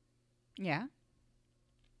 Yeah.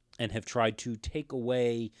 And have tried to take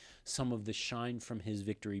away some of the shine from his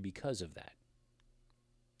victory because of that.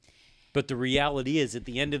 But the reality is, at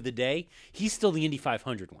the end of the day, he's still the Indy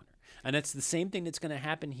 500 winner. And that's the same thing that's going to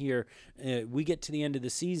happen here. We get to the end of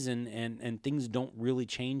the season, and things don't really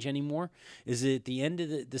change anymore. Is that at the end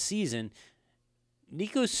of the season,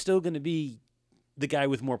 Nico's still going to be the guy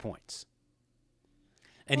with more points.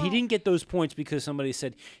 And he didn't get those points because somebody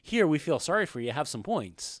said, here, we feel sorry for you, have some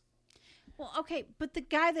points. Well, okay, but the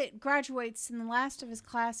guy that graduates in the last of his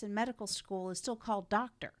class in medical school is still called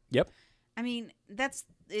doctor. Yep. I mean, that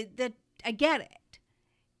I get it.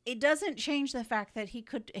 It doesn't change the fact that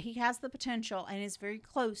he has the potential and is very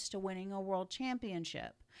close to winning a world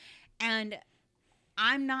championship. And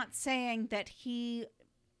I'm not saying that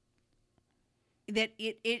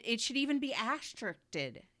it should even be asterisked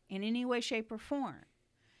in any way, shape, or form.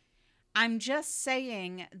 I'm just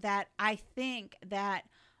saying that I think that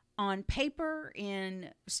on paper, in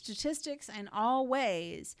statistics, and all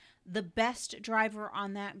ways, the best driver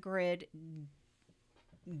on that grid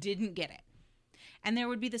didn't get it. And there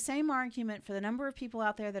would be the same argument for the number of people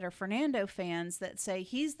out there that are Fernando fans that say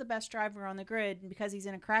he's the best driver on the grid, and because he's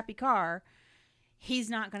in a crappy car, he's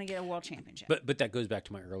not going to get a world championship. But that goes back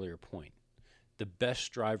to my earlier point. The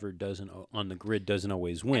best driver on the grid doesn't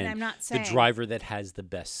always win. And I'm not saying the driver that has the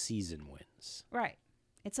best season wins. Right.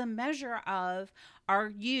 It's a measure of,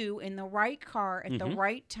 are you in the right car at the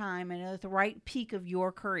right time and at the right peak of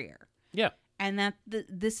your career? Yeah. And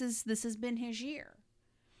this has been his year.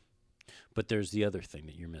 But there's the other thing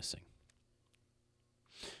that you're missing.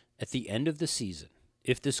 At the end of the season,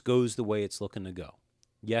 if this goes the way it's looking to go,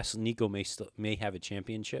 yes, Nico may have a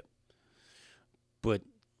championship, but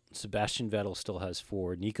Sebastian Vettel still has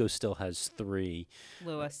 4. Nico still has 3.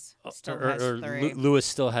 Lewis still has 3. Lewis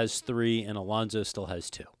still has 3, and Alonso still has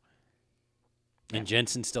 2. And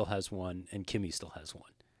Jensen still has 1, and Kimi still has 1.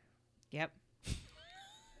 Yep.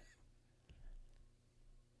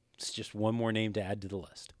 It's just one more name to add to the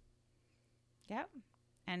list. Yep.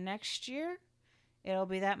 And next year, it'll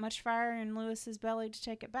be that much fire in Lewis's belly to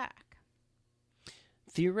take it back.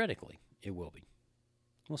 Theoretically, it will be.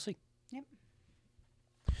 We'll see. Yep.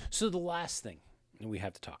 So the last thing that we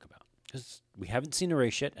have to talk about, because we haven't seen a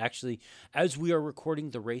race yet. Actually, as we are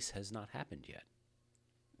recording, the race has not happened yet.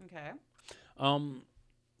 Okay.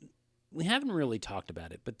 We haven't really talked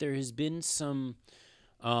about it, but there has been some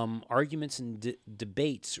arguments and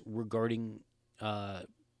debates regarding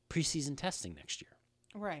preseason testing next year.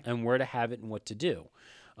 Right. And where to have it and what to do.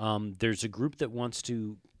 There's a group that wants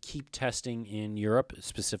to keep testing in Europe,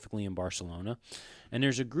 specifically in Barcelona. And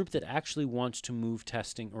there's a group that actually wants to move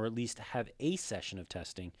testing, or at least have a session of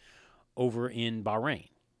testing, over in Bahrain.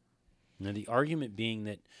 Now, the argument being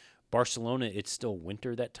that Barcelona, it's still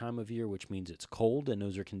winter that time of year, which means it's cold, and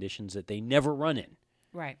those are conditions that they never run in.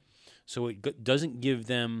 Right. So it doesn't give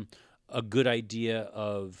them a good idea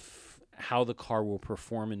of how the car will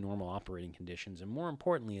perform in normal operating conditions. And more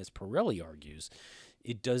importantly, as Pirelli argues,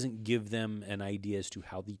 it doesn't give them an idea as to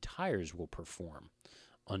how the tires will perform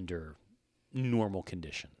under normal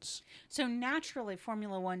conditions. So naturally,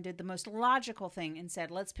 Formula One did the most logical thing and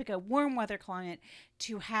said, let's pick a warm weather climate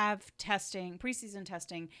to have testing, preseason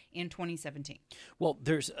testing in 2017. Well,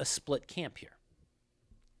 there's a split camp here.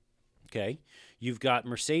 Okay? You've got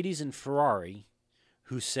Mercedes and Ferrari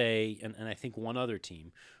who say, and I think one other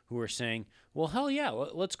team, who are saying, well, hell yeah,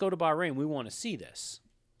 let's go to Bahrain. We want to see this.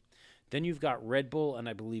 Then you've got Red Bull and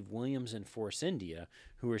I believe Williams and Force India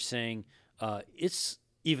who are saying, it's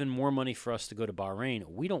even more money for us to go to Bahrain.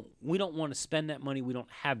 We don't want to spend that money. We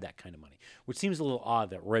don't have that kind of money, which seems a little odd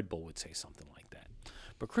that Red Bull would say something like that.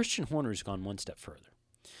 But Christian Horner's gone one step further.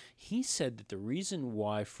 He said that the reason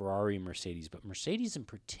why Ferrari and Mercedes, but Mercedes in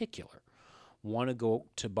particular, want to go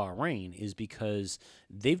to Bahrain is because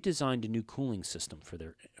they've designed a new cooling system for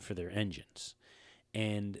their engines.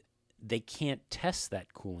 And they can't test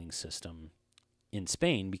that cooling system in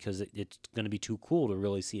Spain because it's going to be too cool to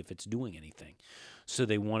really see if it's doing anything. So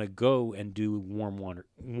they want to go and do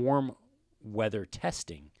warm weather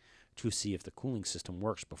testing to see if the cooling system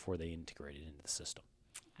works before they integrate it into the system.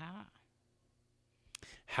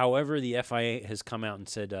 However, the FIA has come out and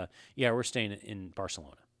said, yeah, we're staying in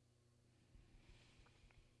Barcelona.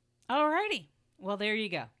 Alrighty. Well, there you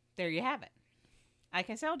go. There you have it. Like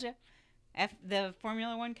I told you, the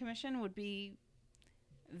Formula One Commission would be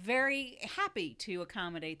very happy to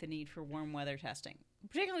accommodate the need for warm weather testing,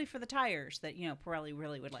 particularly for the tires that, Pirelli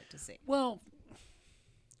really would like to see. Well,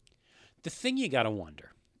 the thing you got to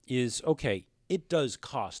wonder is, okay, it does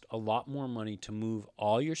cost a lot more money to move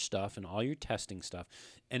all your stuff and all your testing stuff,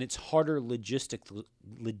 and it's harder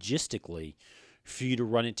logistically for you to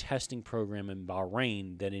run a testing program in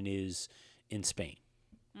Bahrain than it is in Spain.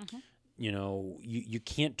 Mm-hmm. You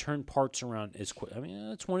can't turn parts around as quick. I mean,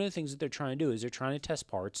 that's one of the things that they're trying to do is they're trying to test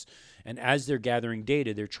parts, and as they're gathering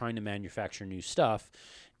data, they're trying to manufacture new stuff,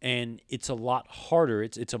 and it's a lot harder.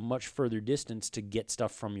 It's a much further distance to get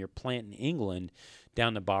stuff from your plant in England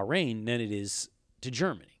down to Bahrain than it is to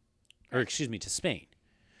Germany, or to Spain.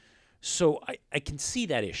 So I can see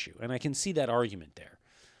that issue, and I can see that argument there.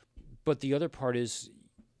 But the other part is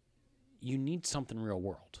you need something real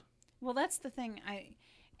world. Well, that's the thing. I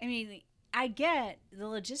mean, I get the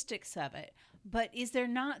logistics of it, but is there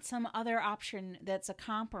not some other option that's a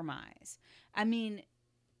compromise? I mean,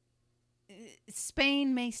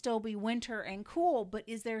 Spain may still be winter and cool, but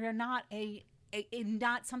is there not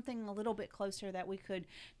not something a little bit closer that we could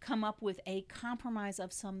come up with a compromise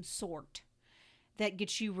of some sort that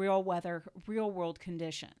gets you real world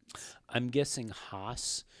conditions? I'm guessing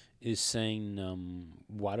Haas is saying,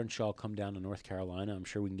 why don't y'all come down to North Carolina? I'm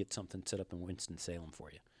sure we can get something set up in Winston-Salem for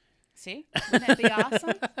you. See? Wouldn't that be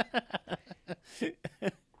awesome?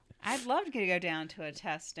 I'd love to go down to a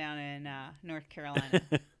test down in North Carolina.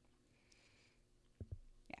 Yeah.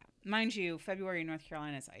 Mind you, February in North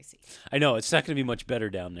Carolina is icy. I know. It's not going to be much better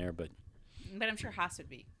down there, but I'm sure Haas would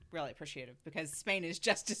be really appreciative because Spain is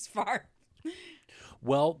just as far.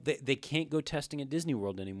 Well, they can't go testing at Disney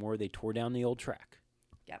World anymore. They tore down the old track.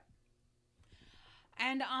 Yep.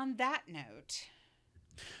 And on that note,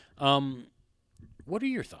 what are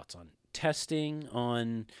your thoughts on testing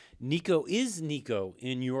on Nico? Is Nico,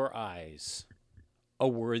 in your eyes,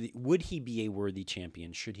 would he be a worthy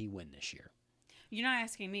champion should he win this year? You're not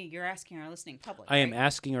asking me. You're asking our listening public. I am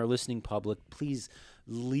asking our listening public. Please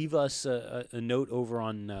leave us a note over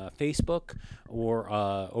on Facebook or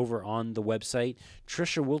over on the website.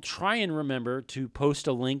 Trisha will try and remember to post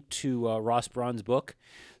a link to Ross Brawn's book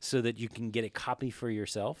so that you can get a copy for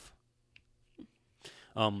yourself.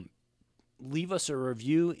 Leave us a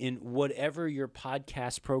review in whatever your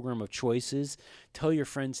podcast program of choice is. Tell your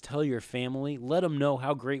friends, tell your family. Let them know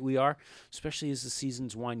how great we are, especially as the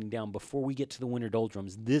season's winding down. Before we get to the winter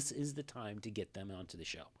doldrums, this is the time to get them onto the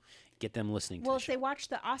show. Get them listening to the show. Well, if they watch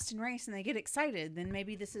the Austin race and they get excited, then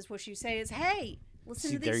maybe this is what you say is, hey,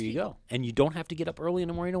 listen to these there you people. Go. And you don't have to get up early in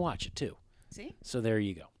the morning to watch it, too. See? So there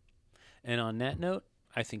you go. And on that note,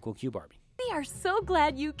 I think we'll cue Barbie. We are so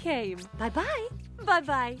glad you came. Bye-bye.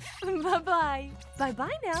 Bye-bye. Bye-bye.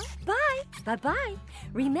 Bye-bye now. Bye. Bye-bye.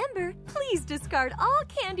 Remember, please discard all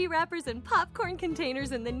candy wrappers and popcorn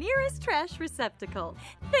containers in the nearest trash receptacle.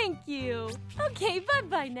 Thank you. Okay,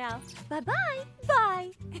 bye-bye now. Bye-bye. Bye.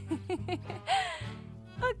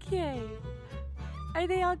 Okay. Are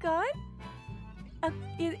they all gone?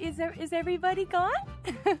 Is everybody gone?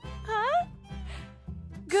 Huh?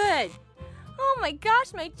 Good. Oh my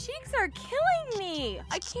gosh, my cheeks are killing me.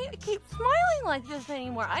 I can't keep smiling like this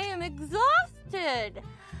anymore. I am exhausted.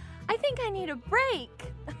 I think I need a break.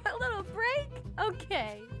 A little break?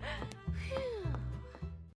 Okay.